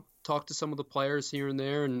 talk to some of the players here and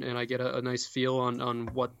there, and I get a nice feel on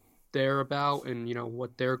what they're about and,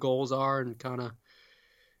 what their goals are, and kind of,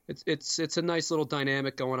 It's a nice little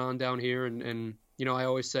dynamic going on down here, and I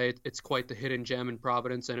always say it's quite the hidden gem in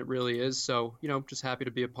Providence, and it really is. So, just happy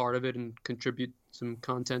to be a part of it and contribute some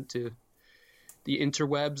content to the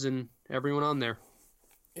interwebs and everyone on there.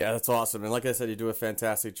 Yeah, that's awesome. And like I said, you do a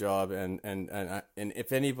fantastic job, and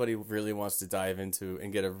if anybody really wants to dive into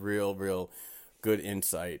and get a real good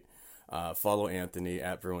insight, follow Anthony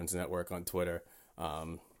at Bruins Network on Twitter.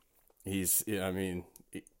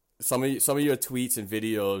 Some of your tweets and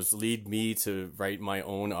videos lead me to write my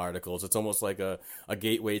own articles. It's almost like a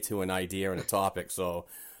gateway to an idea and a topic. So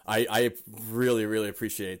I really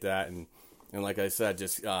appreciate that. And like I said,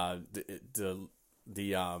 just the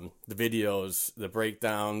videos, the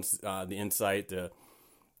breakdowns, the insight,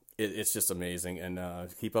 it's just amazing. And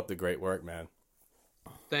keep up the great work, man.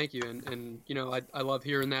 Thank you. And I love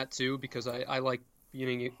hearing that too, because I like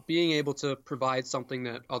being able to provide something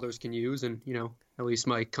that others can use, and at least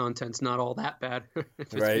my content's not all that bad if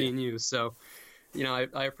it's right. being used. So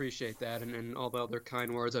I appreciate that, and all the other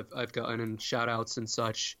kind words I've gotten and shout outs and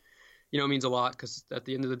such, means a lot, because at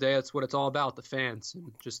the end of the day, that's what it's all about, the fans,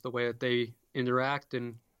 and just the way that they interact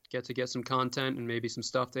and get some content and maybe some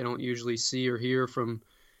stuff they don't usually see or hear from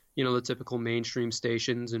the typical mainstream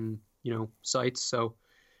stations and sites. So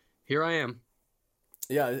here I am.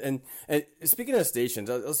 Yeah, and speaking of stations,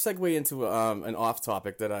 I'll segue into an off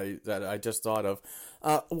topic that I just thought of.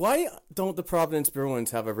 Why don't the Providence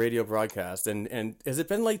Bruins have a radio broadcast? And has it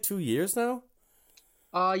been like 2 years now?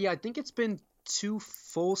 Yeah, I think it's been 2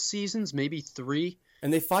 full seasons, maybe 3.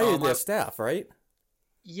 And they fired their staff, right?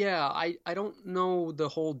 Yeah, I don't know the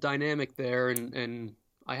whole dynamic there, and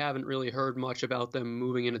I haven't really heard much about them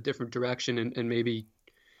moving in a different direction and maybe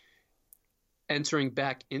entering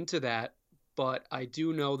back into that. But I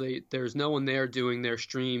do know there's no one there doing their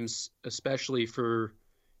streams, especially for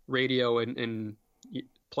radio and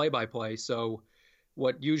play-by-play. So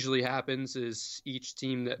what usually happens is each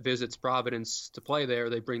team that visits Providence to play there,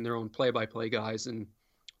 they bring their own play-by-play guys, and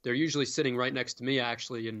they're usually sitting right next to me,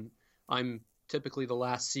 actually, and I'm typically the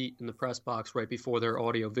last seat in the press box right before their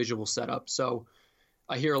audio-visual setup. So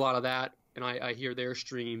I hear a lot of that, and I hear their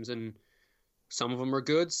streams, and some of them are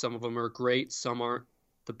good, some of them are great, some aren't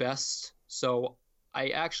the best. So I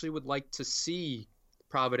actually would like to see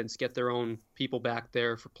Providence get their own people back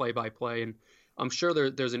there for play-by-play, and I'm sure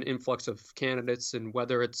there's an influx of candidates, and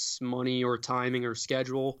whether it's money or timing or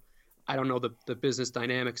schedule, I don't know the business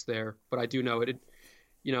dynamics there, but I do know it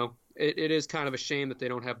is kind of a shame that they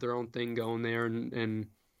don't have their own thing going there. And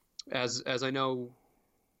as I know,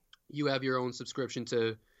 you have your own subscription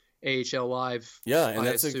to AHL Live. Yeah, and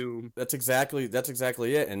that's exactly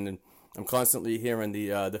it. And I'm constantly hearing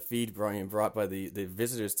the feed being brought by the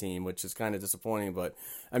visitors team, which is kind of disappointing. But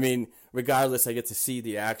I mean, regardless, I get to see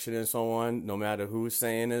the action and so on, no matter who's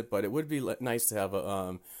saying it. But it would be nice to have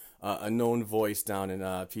a known voice down in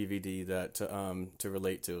PVD that to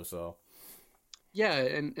relate to. So yeah,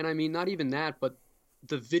 and I mean, not even that, but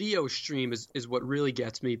the video stream is what really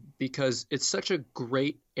gets me, because it's such a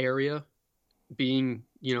great area. Being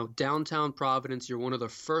downtown Providence, you're one of the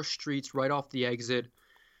first streets right off the exit.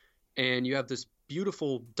 And you have this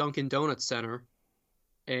beautiful Dunkin' Donuts center,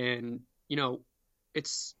 and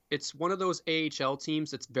it's one of those AHL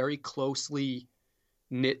teams that's very closely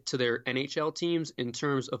knit to their NHL teams in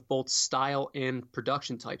terms of both style and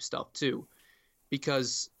production type stuff too,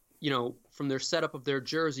 because from their setup of their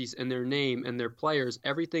jerseys and their name and their players,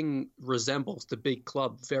 everything resembles the big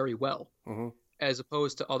club very well, as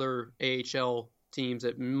opposed to other AHL teams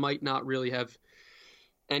that might not really have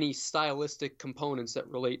any stylistic components that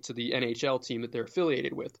relate to the NHL team that they're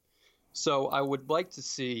affiliated with. So I would like to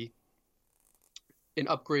see an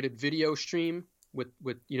upgraded video stream with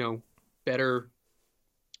better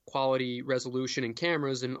quality resolution and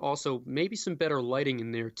cameras, and also maybe some better lighting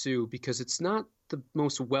in there too, because it's not the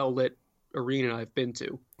most well lit arena I've been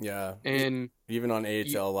to. Yeah, and even on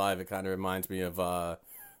AHL Live, it kind of reminds me of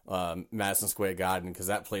Madison Square Garden, because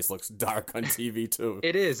that place looks dark on TV too.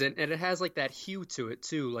 It is, and it has like that hue to it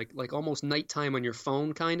too, like almost nighttime on your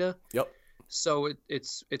phone, kind of. Yep. So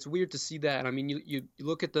it's weird to see that. I mean, you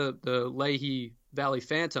look at the Leahy Valley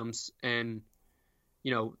Phantoms, and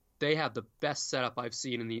they have the best setup I've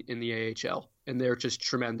seen in the AHL, and they're just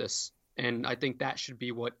tremendous. And I think that should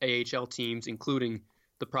be what AHL teams, including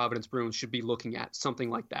the Providence Bruins, should be looking at, something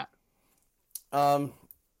like that.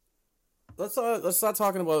 Let's start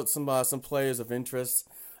talking about some players of interest.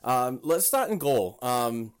 Let's start in goal.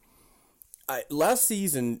 Last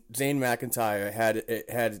season, Zane McIntyre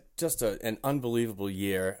had just an unbelievable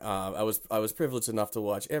year. I was privileged enough to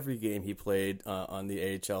watch every game he played on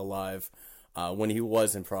the AHL Live when he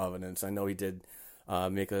was in Providence. I know he did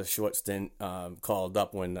make a short stint called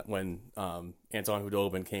up when Anton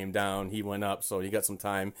Khudobin came down. He went up, so he got some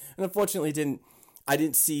time, and unfortunately I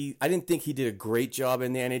didn't think he did a great job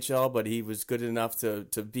in the NHL, but he was good enough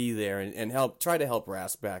to be there and try to help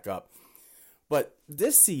Rask back up. But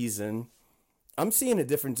this season, I'm seeing a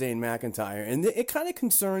different Zane McIntyre, and it kind of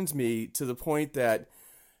concerns me to the point that,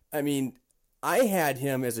 I mean, I had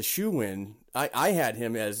him as a shoo-in. I had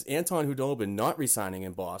him as Anton Khudobin not resigning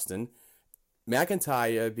in Boston,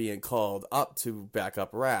 McIntyre being called up to back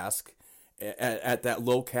up Rask at that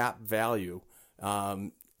low cap value.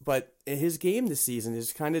 But his game this season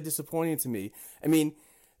is kind of disappointing to me. I mean,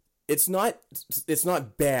 it's not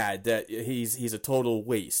bad that he's a total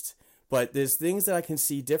waste, but there's things that I can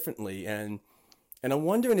see differently, and I'm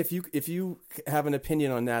wondering if you have an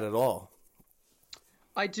opinion on that at all.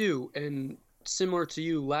 I do, and similar to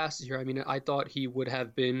you last year, I mean, I thought he would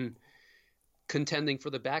have been contending for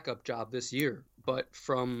the backup job this year, but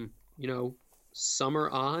from summer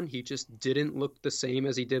on, he just didn't look the same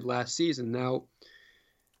as he did last season. Now,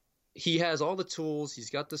 he has all the tools. He's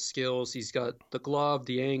got the skills. He's got the glove,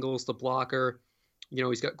 the angles, the blocker.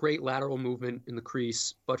 He's got great lateral movement in the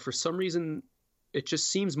crease. But for some reason, it just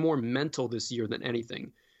seems more mental this year than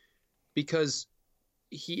anything, because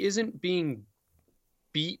he isn't being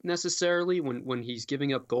beat necessarily when he's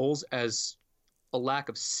giving up goals as a lack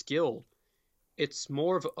of skill. It's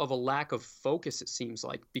more of a lack of focus, it seems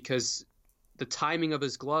like, because the timing of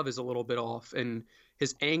his glove is a little bit off, and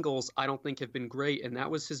his angles, I don't think, have been great, and that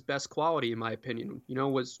was his best quality, in my opinion.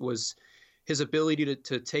 Was his ability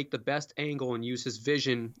to take the best angle and use his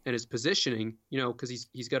vision and his positioning. Because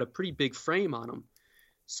he's got a pretty big frame on him.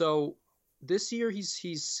 So this year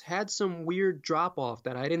he's had some weird drop off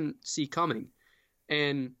that I didn't see coming,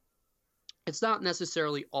 and it's not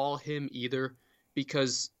necessarily all him either,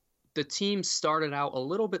 because the team started out a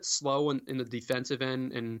little bit slow in the defensive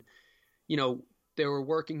end, and they were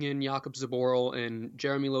working in Jakob Zaboral and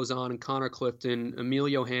Jeremy Lauzon and Connor Clifton,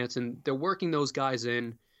 Emilio Hansen. They're working those guys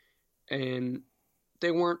in, and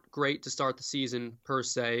they weren't great to start the season per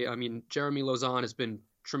se. I mean, Jeremy Lauzon has been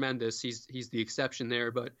tremendous. He's the exception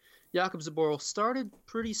there, but Jakob Zaboral started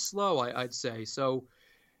pretty slow, I'd say. So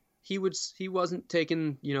he wasn't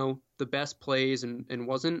taking the best plays and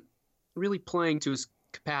wasn't really playing to his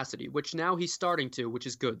capacity, which now he's starting to, which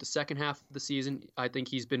is good. The second half of the season, I think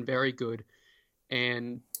he's been very good.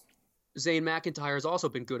 And Zane McIntyre has also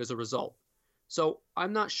been good as a result. So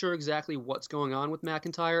I'm not sure exactly what's going on with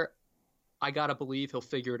McIntyre. I got to believe he'll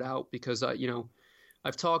figure it out because,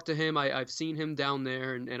 I've talked to him. I've seen him down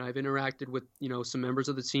there, and I've interacted with, some members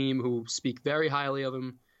of the team who speak very highly of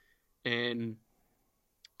him. And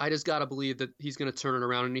I just got to believe that he's going to turn it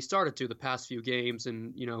around. And he started to the past few games.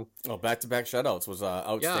 And, back-to-back shutouts was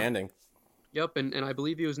outstanding. Yeah. Yep, and I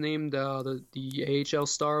believe he was named the AHL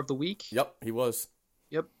Star of the Week. Yep, he was.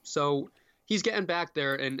 Yep, so he's getting back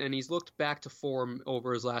there, and he's looked back to form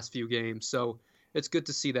over his last few games. So it's good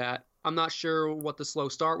to see that. I'm not sure what the slow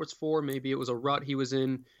start was for. Maybe it was a rut he was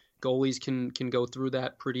in. Goalies can go through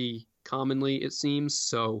that pretty commonly, it seems.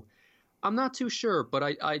 So I'm not too sure, but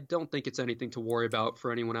I don't think it's anything to worry about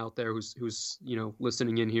for anyone out there who's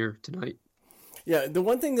listening in here tonight. Yeah, the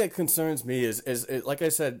one thing that concerns me is like I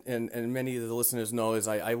said, and many of the listeners know, is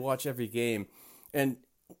I watch every game, and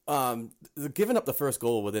giving up the first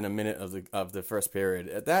goal within a minute of the first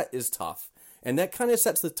period, that is tough, and that kind of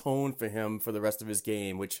sets the tone for him for the rest of his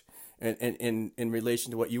game. Which, and in relation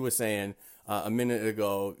to what you were saying a minute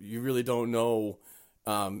ago, you really don't know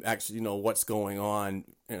actually what's going on,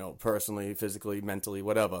 personally, physically, mentally,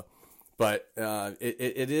 whatever. But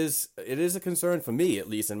it is a concern for me, at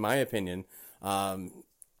least in my opinion.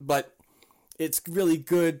 But it's really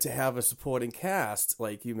good to have a supporting cast,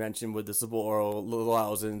 like you mentioned, with the Zaboral, the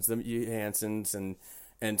Lauzons, the Hansens,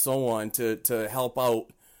 and so on, to help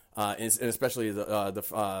out, and especially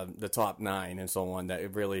the top nine and so on,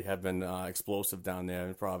 that really have been explosive down there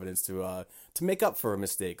in Providence to make up for a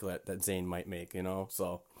mistake that Zane might make,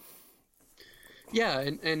 so. Yeah,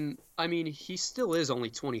 and I mean, he still is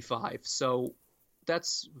only 25, so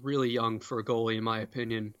that's really young for a goalie, in my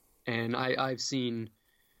opinion. And I've seen,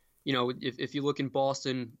 if you look in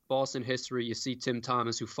Boston history, you see Tim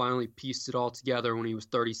Thomas, who finally pieced it all together when he was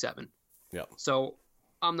 37. Yeah. So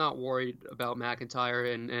I'm not worried about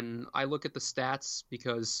McIntyre, and I look at the stats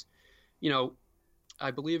because,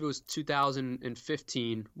 I believe it was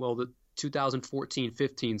 2015, well, the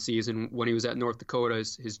 2014-15 season when he was at North Dakota,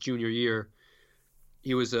 his junior year.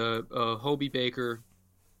 He was a Hobey Baker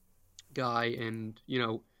guy, and,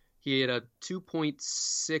 he had a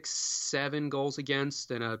 2.67 goals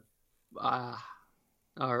against and that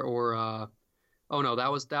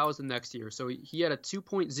was the next year. So he had a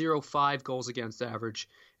 2.05 goals against average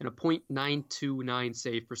and a .929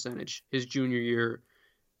 save percentage his junior year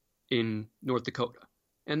in North Dakota.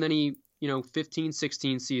 And then he,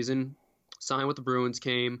 15-16 season, signed with the Bruins,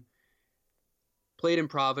 played in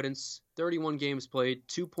Providence, 31 games played,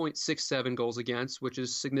 2.67 goals against, which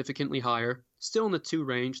is significantly higher. Still in the 2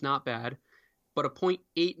 range, not bad, but a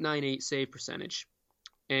 .898 save percentage.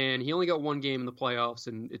 And he only got 1 game in the playoffs,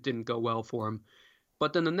 and it didn't go well for him.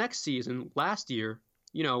 But then the next season, last year,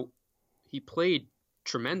 he played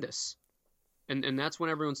tremendous. And that's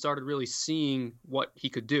when everyone started really seeing what he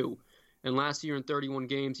could do. And last year in 31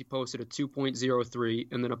 games, he posted a 2.03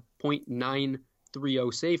 and then a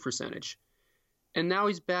 .930 save percentage. And now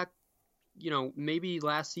he's back, maybe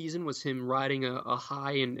last season was him riding a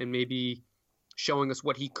high and maybe showing us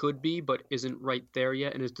what he could be, but isn't right there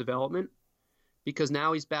yet in his development. Because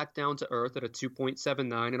now he's back down to earth at a 2.79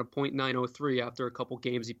 and a .903 after a couple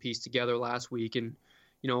games he pieced together last week and,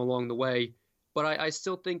 along the way. But I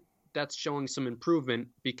still think that's showing some improvement,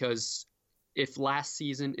 because if last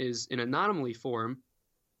season is an anomaly for him,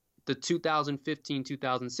 the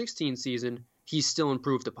 2015-2016 season, he's still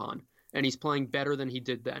improved upon. And he's playing better than he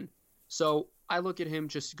did then. So I look at him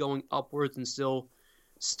just going upwards and still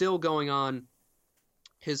going on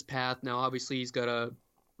his path. Now, obviously, he's got a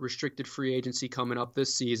restricted free agency coming up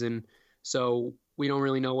this season, so we don't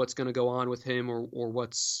really know what's going to go on with him or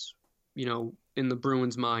what's, in the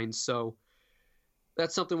Bruins' minds. So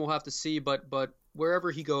that's something we'll have to see. But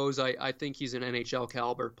wherever he goes, I think he's an NHL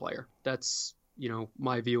caliber player. That's,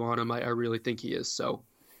 my view on him. I really think he is. So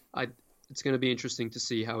it's going to be interesting to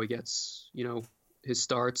see how he gets, his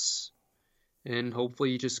starts, and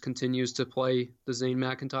hopefully he just continues to play the Zane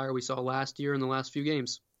McIntyre we saw last year in the last few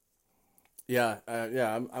games. Yeah,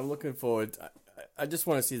 I'm looking forward. I just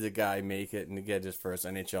want to see the guy make it and get his first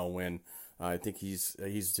NHL win. I think he's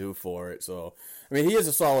due for it. So, I mean, he is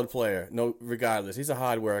a solid player. No, regardless, he's a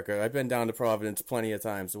hard worker. I've been down to Providence plenty of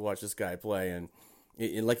times to watch this guy play, and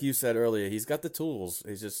like you said earlier, he's got the tools.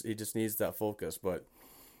 He just needs that focus. But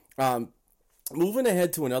moving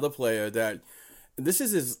ahead to another player that this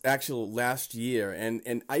is his actual last year,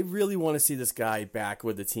 and I really want to see this guy back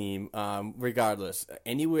with the team, regardless,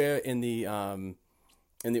 anywhere in the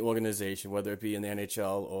organization, whether it be in the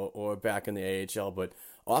NHL or back in the AHL. But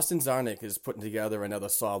Austin Czarnik is putting together another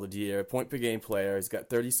solid year, point per game player. He's got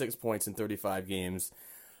 36 points in 35 games.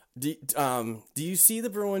 Do you see the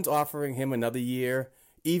Bruins offering him another year,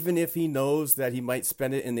 even if he knows that he might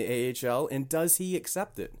spend it in the AHL, and does he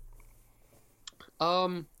accept it?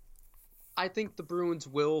 I think the Bruins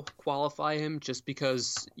will qualify him just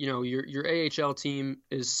because, your AHL team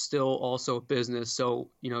is still also a business. So,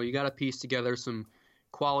 you got to piece together some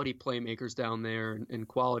quality playmakers down there and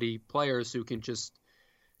quality players who can just,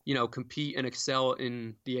 compete and excel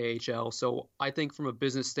in the AHL. So I think from a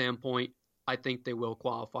business standpoint, I think they will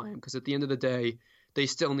qualify him because at the end of the day, they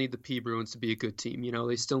still need the P Bruins to be a good team.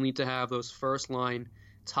 They still need to have those first line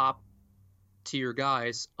top tier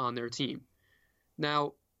guys on their team.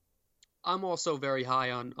 Now, I'm also very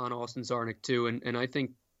high on Austin Czarnik too, and I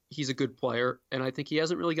think he's a good player, and I think he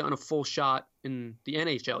hasn't really gotten a full shot in the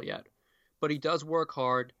NHL yet. But he does work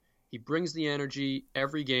hard. He brings the energy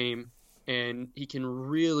every game, and he can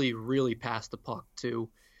really, really pass the puck too.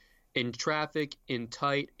 In traffic, in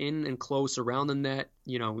tight, in and close around the net,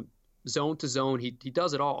 zone to zone, he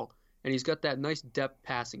does it all. And he's got that nice depth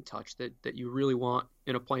passing touch that you really want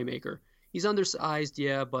in a playmaker. He's undersized,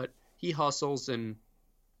 yeah, but he hustles, and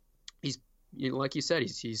he's, like you said,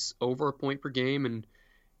 he's over a point per game, and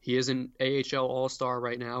he is an AHL All-Star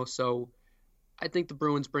right now. So I think the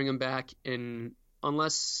Bruins bring him back, and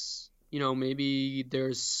unless, maybe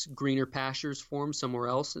there's greener pastures for him somewhere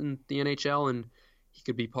else in the NHL, and he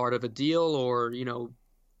could be part of a deal, or,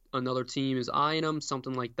 another team is eyeing him,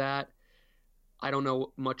 something like that. I don't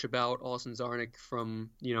know much about Austin Czarnik from,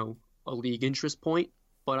 a league interest point,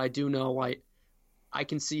 but I do know I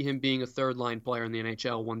can see him being a third-line player in the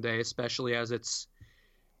NHL one day, especially as it's,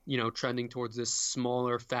 trending towards this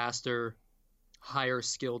smaller, faster,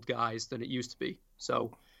 higher-skilled guys than it used to be.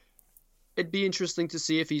 So it'd be interesting to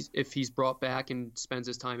see if he's brought back and spends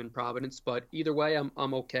his time in Providence. But either way,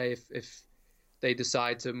 I'm okay if they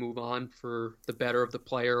decide to move on for the better of the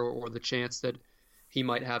player or the chance that he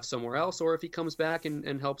might have somewhere else, or if he comes back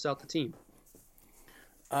and helps out the team.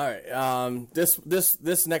 All right.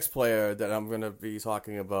 This next player that I'm going to be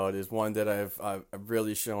talking about is one that I've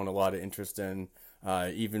really shown a lot of interest in,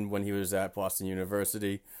 even when he was at Boston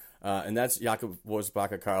University, and that's Jakob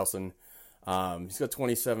Forsbacka-Karlsson. He's got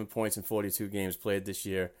 27 points in 42 games played this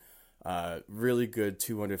year. Really good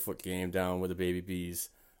 200-foot game down with the Baby Bees.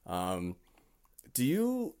 Do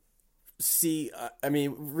you see?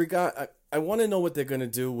 I want to know what they're going to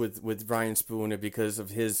do with Ryan Spooner because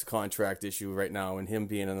of his contract issue right now and him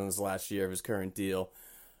being in his last year of his current deal,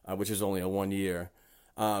 which is only a 1 year.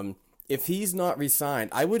 If he's not re-signed,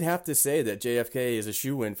 I would have to say that JFK is a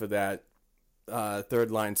shoo-in for that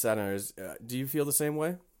third-line centers. Do you feel the same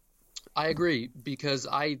way? I agree, because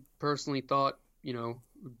I personally thought,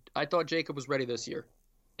 I thought Jacob was ready this year.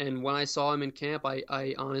 And when I saw him in camp,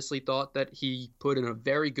 I honestly thought that he put in a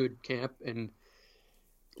very good camp. And,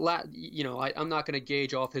 I'm not going to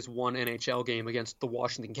gauge off his one NHL game against the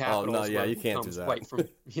Washington Capitals. Oh, no, yeah, you can't do that.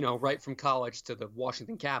 Right from college to the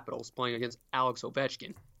Washington Capitals playing against Alex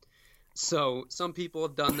Ovechkin. So some people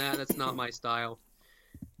have done that. That's not my style.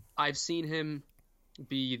 I've seen him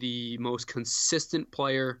be the most consistent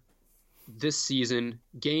player this season,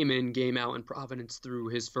 game in, game out in Providence through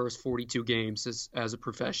his first 42 games as a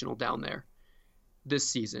professional down there this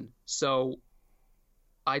season. So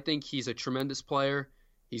I think he's a tremendous player.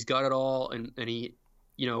 He's got it all. And he,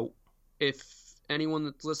 if anyone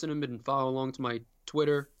that's listening and follow along to my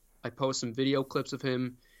Twitter, I post some video clips of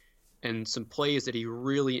him and some plays that he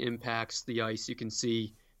really impacts the ice. You can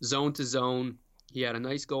see zone to zone. He had a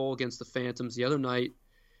nice goal against the Phantoms the other night.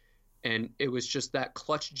 And it was just that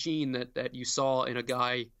clutch gene that you saw in a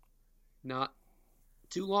guy not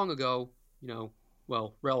too long ago,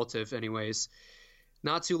 relative anyways,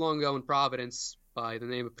 not too long ago in Providence by the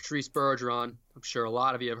name of Patrice Bergeron. I'm sure a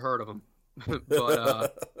lot of you have heard of him.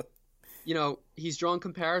 But, he's drawn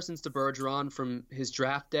comparisons to Bergeron from his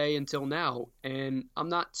draft day until now. And I'm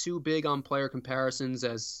not too big on player comparisons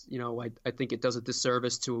as, I think it does a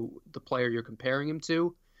disservice to the player you're comparing him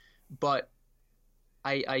to. But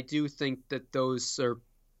I do think that those are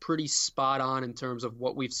pretty spot on in terms of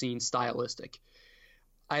what we've seen stylistic.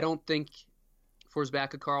 I don't think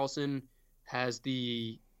Forsbacka Karlsson has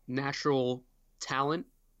the natural talent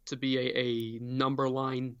to be a number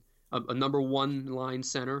one line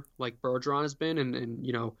center like Bergeron has been, and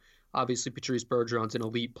you know, obviously Patrice Bergeron's an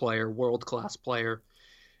elite player, world-class player.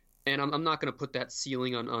 And I'm not going to put that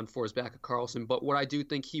ceiling on Forsbacka Karlsson, but what I do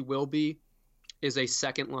think he will be is a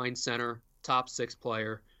second-line center, top six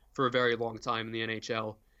player for a very long time in the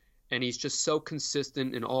NHL. And he's just so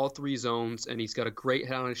consistent in all three zones, and he's got a great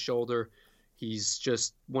head on his shoulder. He's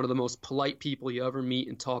just one of the most polite people you ever meet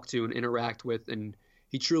and talk to and interact with, and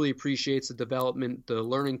he truly appreciates the development, the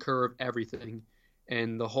learning curve, everything.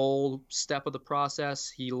 And the whole step of the process,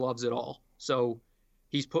 he loves it all. So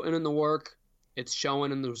he's putting in the work. It's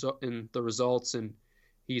showing in the results, and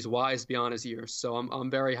he's wise beyond his years. So I'm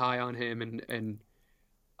very high on him, and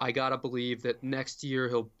I gotta believe that next year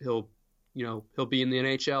he'll be in the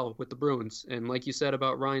NHL with the Bruins. And like you said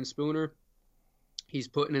about Ryan Spooner, he's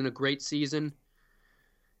putting in a great season.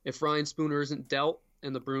 If Ryan Spooner isn't dealt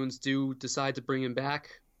and the Bruins do decide to bring him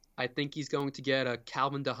back, I think he's going to get a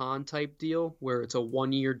Calvin DeHaan type deal where it's a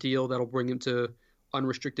 1-year deal that'll bring him to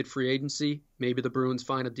unrestricted free agency. Maybe the Bruins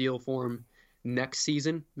find a deal for him next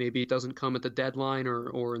season. Maybe it doesn't come at the deadline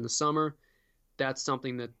or in the summer. That's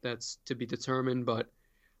something that's to be determined, but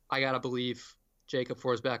I got to believe Jacob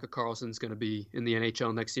Forsbacka Karlsson's going to be in the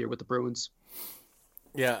NHL next year with the Bruins.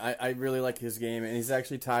 Yeah, I really like his game, and he's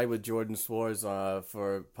actually tied with Jordan Swartz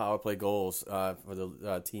for power play goals for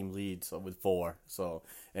the team lead, so with 4. So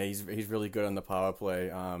and he's really good on the power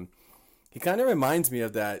play. He kind of reminds me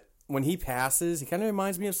of that when he passes. He kind of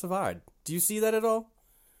reminds me of Savard. Do you see that at all?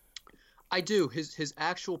 I do. His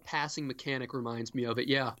actual passing mechanic reminds me of it.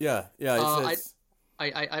 Yeah. Yeah.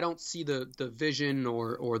 I don't see the vision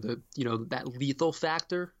or the that lethal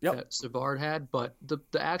factor that Savard had, but the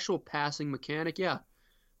actual passing mechanic,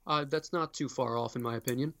 that's not too far off in my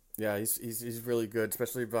opinion. Yeah, he's really good,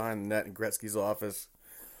 especially behind the net in Gretzky's office.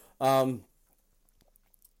 Ryan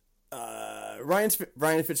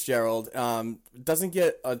Fitzgerald doesn't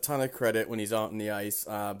get a ton of credit when he's out on the ice,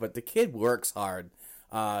 but the kid works hard.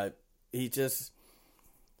 He just,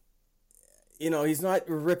 he's not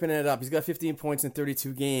ripping it up. He's got 15 points in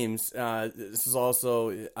 32 games. This is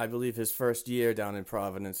also, I believe, his first year down in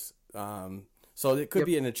Providence. So it could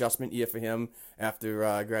be an adjustment year for him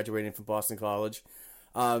after graduating from Boston College.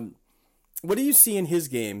 What do you see in his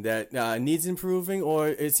game that needs improving, or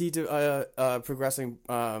is he progressing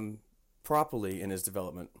properly in his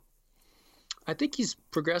development? I think he's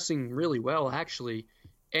progressing really well, actually.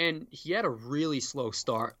 And he had a really slow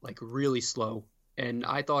start, like really slow. And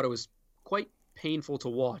I thought it was quite painful to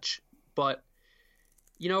watch. But,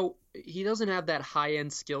 he doesn't have that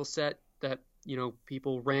high-end skill set that,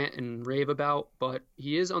 people rant and rave about. But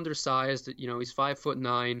he is undersized. He's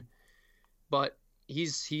 5'9", but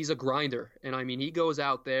he's a grinder. And, I mean, he goes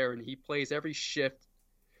out there and he plays every shift,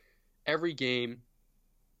 every game.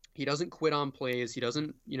 He doesn't quit on plays. He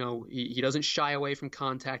doesn't, he doesn't shy away from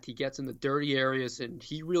contact. He gets in the dirty areas, and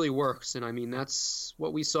he really works. And, I mean, that's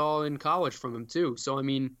what we saw in college from him, too. So, I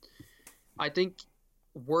mean, I think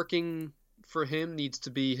working for him needs to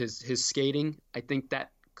be his skating. I think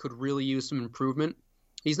that could really use some improvement.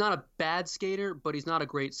 He's not a bad skater, but he's not a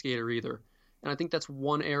great skater either. And I think that's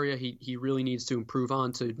one area he really needs to improve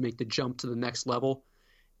on to make the jump to the next level.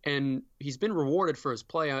 And he's been rewarded for his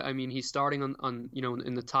play. I mean, he's starting on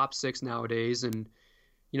in the top 6 nowadays, and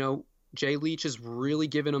Jay Leach has really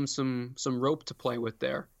given him some rope to play with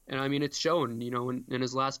there. And I mean, it's shown. In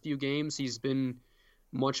his last few games, he's been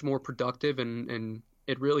much more productive, and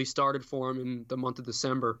it really started for him in the month of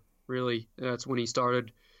December. Really, that's when he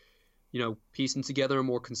started, piecing together a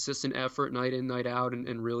more consistent effort night in, night out,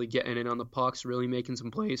 and really getting in on the pucks, really making some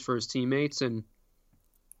plays for his teammates. And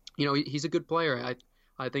he's a good player.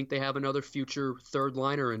 I think they have another future third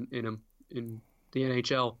liner in him in the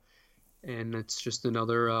NHL, and it's just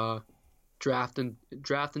another draft and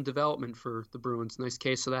development for the Bruins. Nice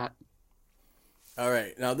case of that. All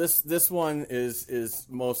right, now this one is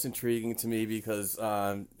most intriguing to me because,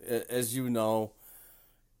 as you know,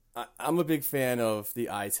 I'm a big fan of the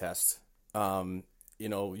eye test. And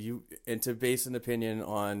to base an opinion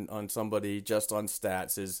on somebody just on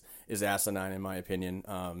stats is asinine in my opinion.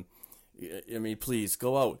 I mean, please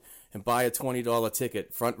go out and buy a $20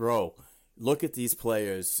 ticket, front row. Look at these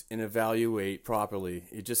players and evaluate properly.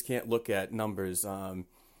 You just can't look at numbers.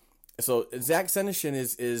 So Zach Senyshyn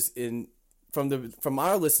is in from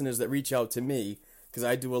our listeners that reach out to me, because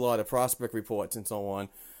I do a lot of prospect reports and so on,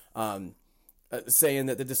 saying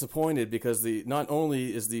that they're disappointed because not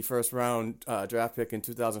only is the first round draft pick in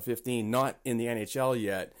 2015 not in the NHL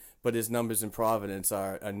yet, but his numbers in Providence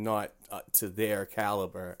are not to their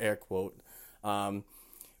caliber, air quote.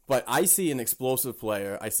 But I see an explosive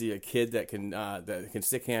player. I see a kid that can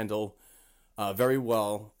stick handle very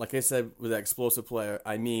well. Like I said, with that explosive player,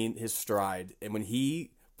 I mean his stride. And when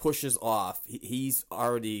he pushes off, he's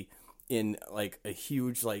already in like a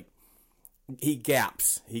huge he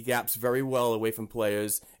gaps. He gaps very well away from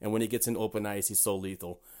players. And when he gets in open ice, he's so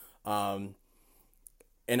lethal.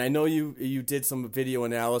 And I know you did some video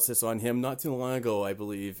analysis on him not too long ago, I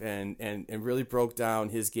believe, and really broke down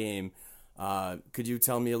his game. Could you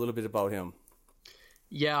tell me a little bit about him?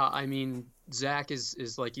 Yeah, I mean, Zach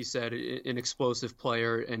is like you said, an explosive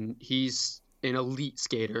player, and he's an elite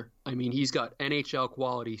skater. I mean, he's got NHL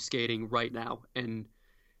quality skating right now, and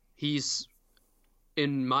he's,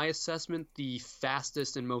 in my assessment, the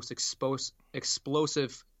fastest and most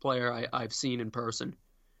explosive player I've seen in person.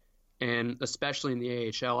 And especially in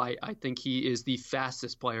the AHL, I think he is the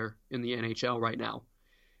fastest player in the NHL right now.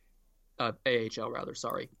 AHL, rather,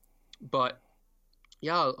 sorry. But,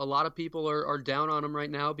 yeah, a lot of people are down on him right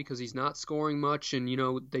now because he's not scoring much. And,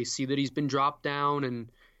 they see that he's been dropped down, and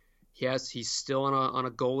he's still on a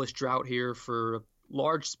goalless drought here for a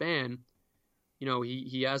large span.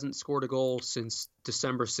 He hasn't scored a goal since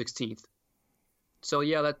December 16th. So,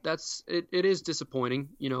 yeah, that's it is disappointing,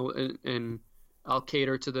 and I'll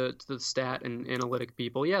cater to the stat and analytic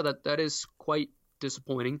people. Yeah, that is quite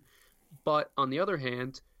disappointing. But on the other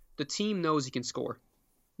hand, the team knows he can score.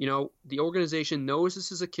 The organization knows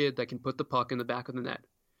this is a kid that can put the puck in the back of the net.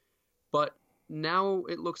 But now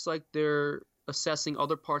it looks like they're assessing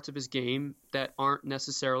other parts of his game that aren't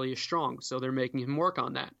necessarily as strong. So they're making him work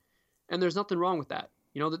on that. And there's nothing wrong with that.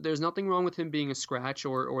 There's nothing wrong with him being a scratch,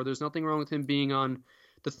 or there's nothing wrong with him being on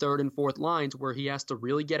the third and fourth lines where he has to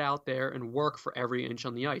really get out there and work for every inch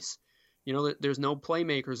on the ice. There's no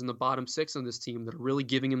playmakers in the bottom six on this team that are really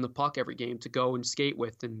giving him the puck every game to go and skate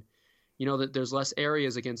with. And, that there's less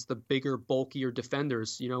areas against the bigger, bulkier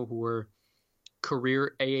defenders, who are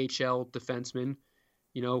career AHL defensemen,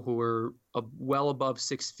 who are well above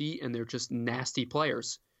 6 feet, and they're just nasty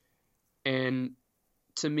players. And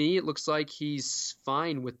to me, it looks like he's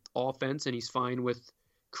fine with offense and he's fine with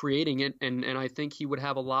creating it, and I think he would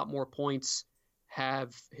have a lot more points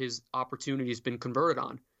have his opportunities been converted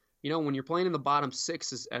on. When you're playing in the bottom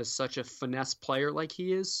six as such a finesse player like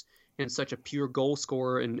he is, and such a pure goal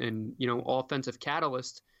scorer and offensive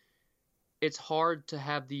catalyst, it's hard to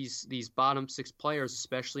have these bottom six players,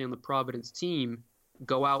 especially on the Providence team,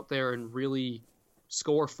 go out there and really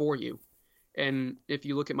score for you. And if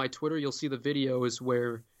you look at my Twitter, you'll see the videos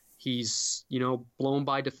where he's, blown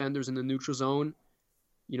by defenders in the neutral zone,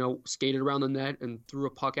 skated around the net and threw a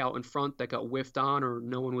puck out in front that got whiffed on or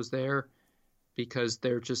no one was there, because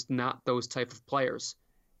they're just not those type of players.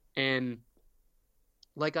 And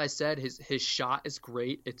like I said, his shot is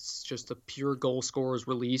great. It's just a pure goal scorer's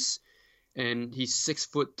release. And he's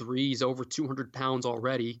 6'3". He's over 200 pounds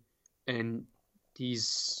already. And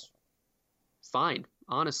he's fine,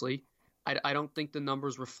 honestly. I don't think the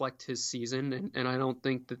numbers reflect his season. And I don't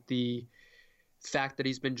think that the fact that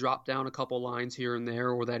he's been dropped down a couple lines here and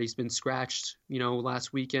there, or that he's been scratched,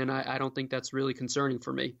 last weekend, I don't think that's really concerning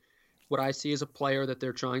for me. What I see is a player that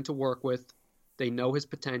they're trying to work with. They know his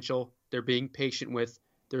potential. They're being patient with.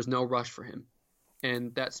 There's no rush for him.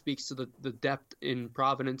 And that speaks to the depth in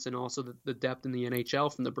Providence and also the depth in the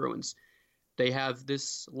NHL from the Bruins. They have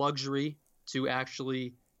this luxury to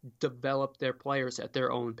actually develop their players at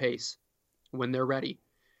their own pace when they're ready.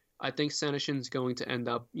 I think Senyshyn's going to end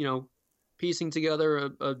up, piecing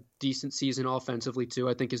together a decent season offensively too.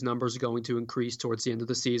 I think his numbers are going to increase towards the end of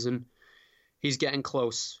the season. He's getting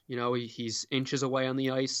close. He's inches away on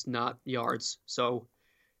the ice, not yards. So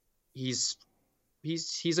he's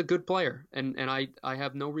a good player, and I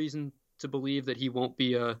have no reason to believe that he won't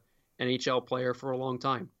be a NHL player for a long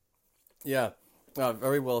time. Yeah,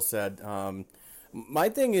 very well said. My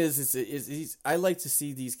thing is I like to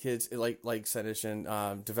see these kids like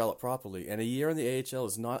Senyshyn develop properly, and a year in the AHL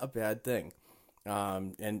is not a bad thing.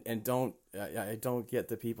 I don't get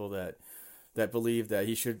the people that believe that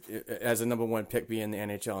he should, as a number one pick, be in the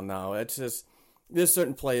NHL now. It's just, there's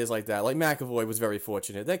certain players like that. Like McAvoy was very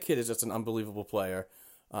fortunate. That kid is just an unbelievable player.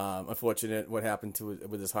 Unfortunate what happened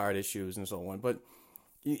with his heart issues and so on. But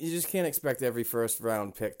you just can't expect every first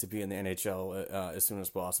round pick to be in the NHL as soon as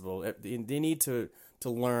possible. They need to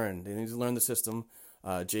learn. They need to learn the system.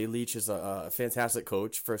 Jay Leach is a fantastic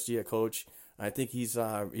coach, first year coach. I think he's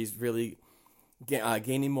really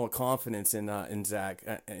gaining more confidence in Zach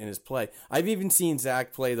in his play. I've even seen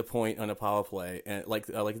Zach play the point on a power play, and like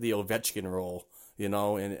the Ovechkin role,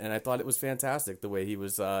 and I thought it was fantastic the way he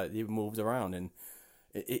moved around, and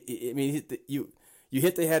you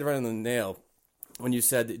hit the head right on the nail. when you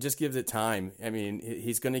said that just give it time. I mean,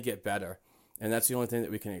 he's going to get better, and that's the only thing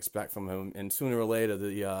that we can expect from him. And sooner or later,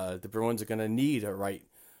 the Bruins are going to need a right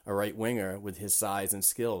winger with his size and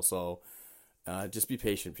skill. So just be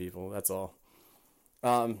patient, people. That's all.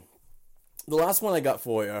 The last one I got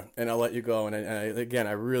for you, and I'll let you go. And again,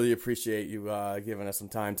 I really appreciate you giving us some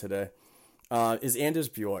time today. Is Anders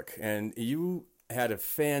Bjork, and you had a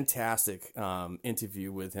fantastic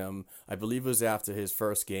interview with him. I believe it was after his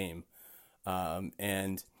first game,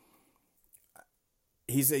 and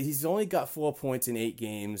he's only got 4 points in 8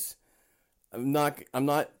 games. I'm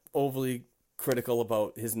not overly critical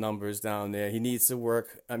about his numbers down there. He needs to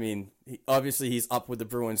work. I mean, obviously he's up with the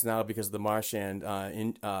Bruins now because of the Marchand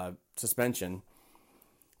suspension.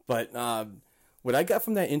 But what I got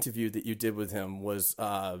from that interview that you did with him was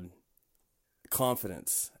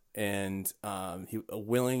confidence and a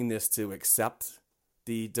willingness to accept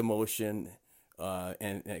the demotion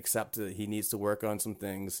and accept that he needs to work on some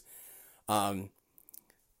things.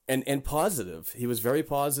 And positive. He was very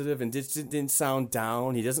positive and didn't sound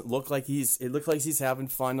down. He doesn't look like it looked like he's having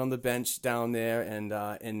fun on the bench down there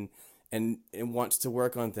and wants to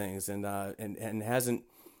work on things and hasn't,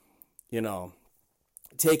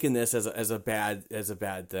 taken this as a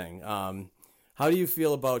bad thing. How do you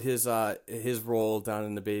feel about his role down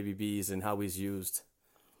in the Baby Bees and how he's used?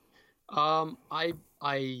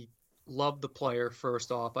 I love the player,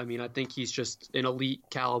 first off. I mean, I think he's just an elite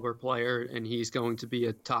caliber player, and he's going to be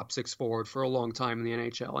a top 6 forward for a long time in the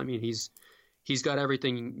NHL. I mean, he's got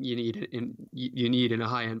everything you need in a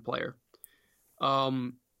high-end player.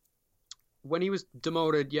 When he was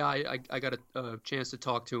demoted, I got a chance to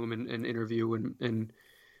talk to him and interview, and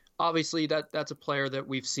obviously that's a player that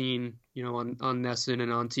we've seen, on NESN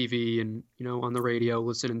and on TV and, on the radio,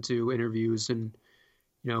 listening to interviews and,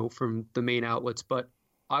 from the main outlets. But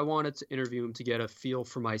I wanted to interview him to get a feel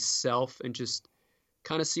for myself and just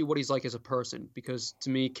kind of see what he's like as a person, because to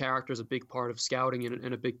me, character is a big part of scouting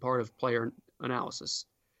and a big part of player analysis.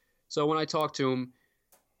 So when I talked to him,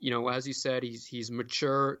 as he said, he's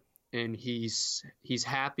mature and he's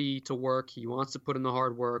happy to work. He wants to put in the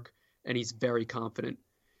hard work, and he's very confident.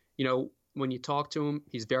 When you talk to him,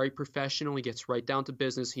 he's very professional. He gets right down to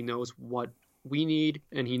business. He knows what we need,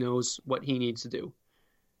 and he knows what he needs to do.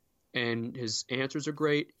 And his answers are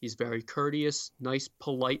great. He's very courteous, nice,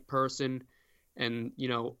 polite person. And,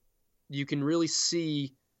 you can really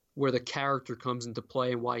see where the character comes into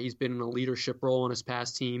play and why he's been in a leadership role in his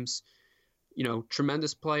past teams.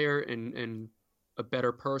 Tremendous player and a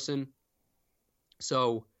better person.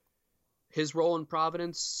 So his role in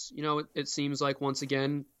Providence, it seems like, once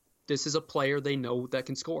again, this is a player they know that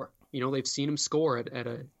can score. They've seen him score at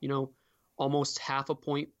a, almost half a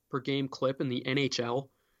point per game clip in the NHL.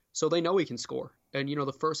 So they know he can score. And,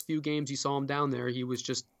 the first few games you saw him down there, he was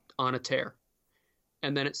just on a tear.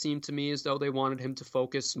 And then it seemed to me as though they wanted him to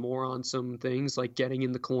focus more on some things like getting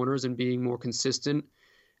in the corners and being more consistent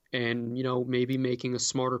and, maybe making a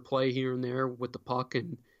smarter play here and there with the puck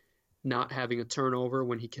and not having a turnover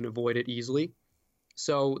when he can avoid it easily.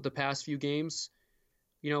 So the past few games,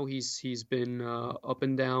 he's been up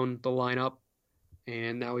and down the lineup,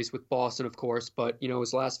 and now he's with Boston, of course. But,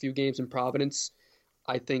 his last few games in Providence,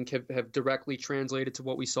 I think have directly translated to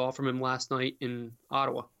what we saw from him last night in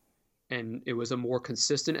Ottawa. And it was a more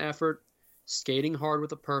consistent effort, skating hard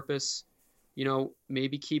with a purpose,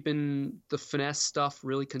 maybe keeping the finesse stuff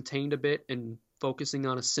really contained a bit and focusing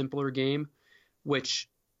on a simpler game, which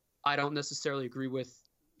I don't necessarily agree with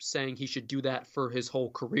saying he should do that for his whole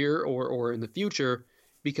career or in the future,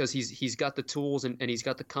 because he's got the tools and he's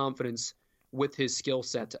got the confidence with his skill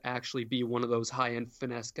set to actually be one of those high-end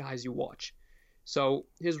finesse guys you watch. So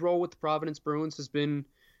his role with the Providence Bruins has been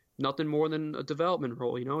nothing more than a development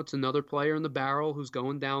role. It's another player in the barrel who's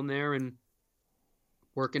going down there and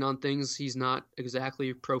working on things he's not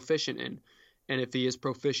exactly proficient in. And if he is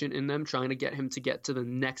proficient in them, trying to get him to get to the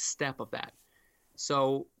next step of that.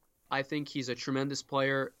 So I think he's a tremendous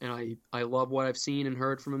player, and I love what I've seen and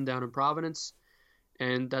heard from him down in Providence.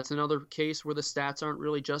 And that's another case where the stats aren't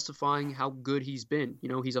really justifying how good he's been.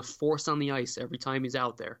 He's a force on the ice every time he's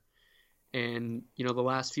out there. And, the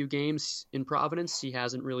last few games in Providence, he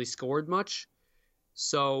hasn't really scored much.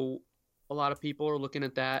 So a lot of people are looking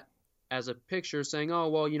at that as a picture saying, oh,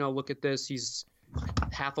 well, look at this. He's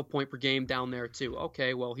half a point per game down there too.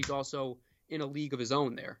 Okay, well, he's also in a league of his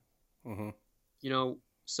own there. Mm-hmm.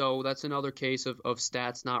 So that's another case of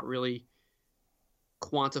stats not really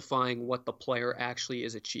quantifying what the player actually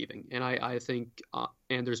is achieving. And I think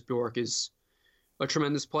Anders Bjork is a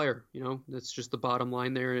tremendous player. That's just the bottom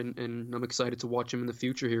line there, and I'm excited to watch him in the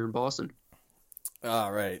future here in Boston.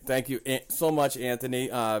 All right. Thank you so much, Anthony.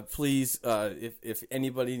 Please, if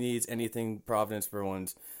anybody needs anything Providence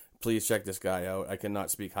Bruins, please check this guy out. I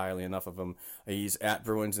cannot speak highly enough of him. He's at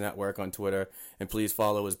Bruins Network on Twitter, and please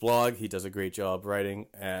follow his blog. He does a great job writing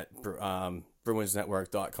at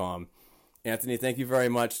bruinsnetwork.com. Anthony, thank you very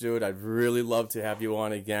much, dude. I'd really love to have you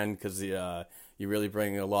on again because you really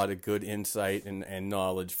bring a lot of good insight and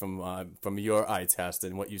knowledge from your eye test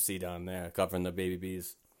and what you see down there covering the Baby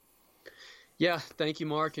Bees. Yeah, thank you,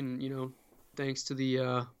 Mark, and thanks to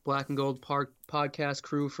the Black and Gold podcast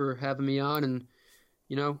crew for having me on. And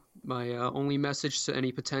my only message to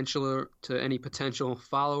any potential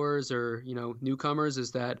followers or newcomers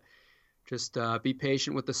is that just be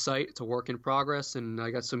patient with the site. It's a work in progress, and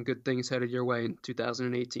I got some good things headed your way in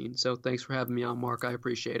 2018. So thanks for having me on, Mark. I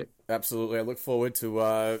appreciate it. Absolutely, I look forward to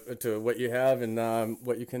what you have and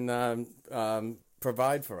what you can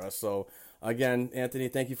provide for us. So. Again, Anthony,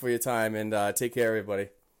 thank you for your time, and take care, everybody.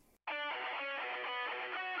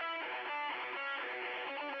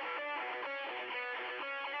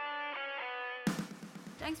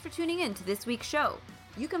 Thanks for tuning in to this week's show.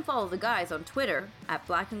 You can follow the guys on Twitter at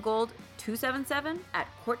blackandgold277, at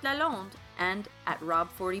Court Lalonde, and at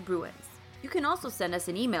Rob40Bruins. You can also send us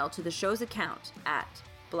an email to the show's account at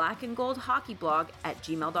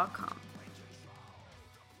blackandgoldhockeyblog@gmail.com.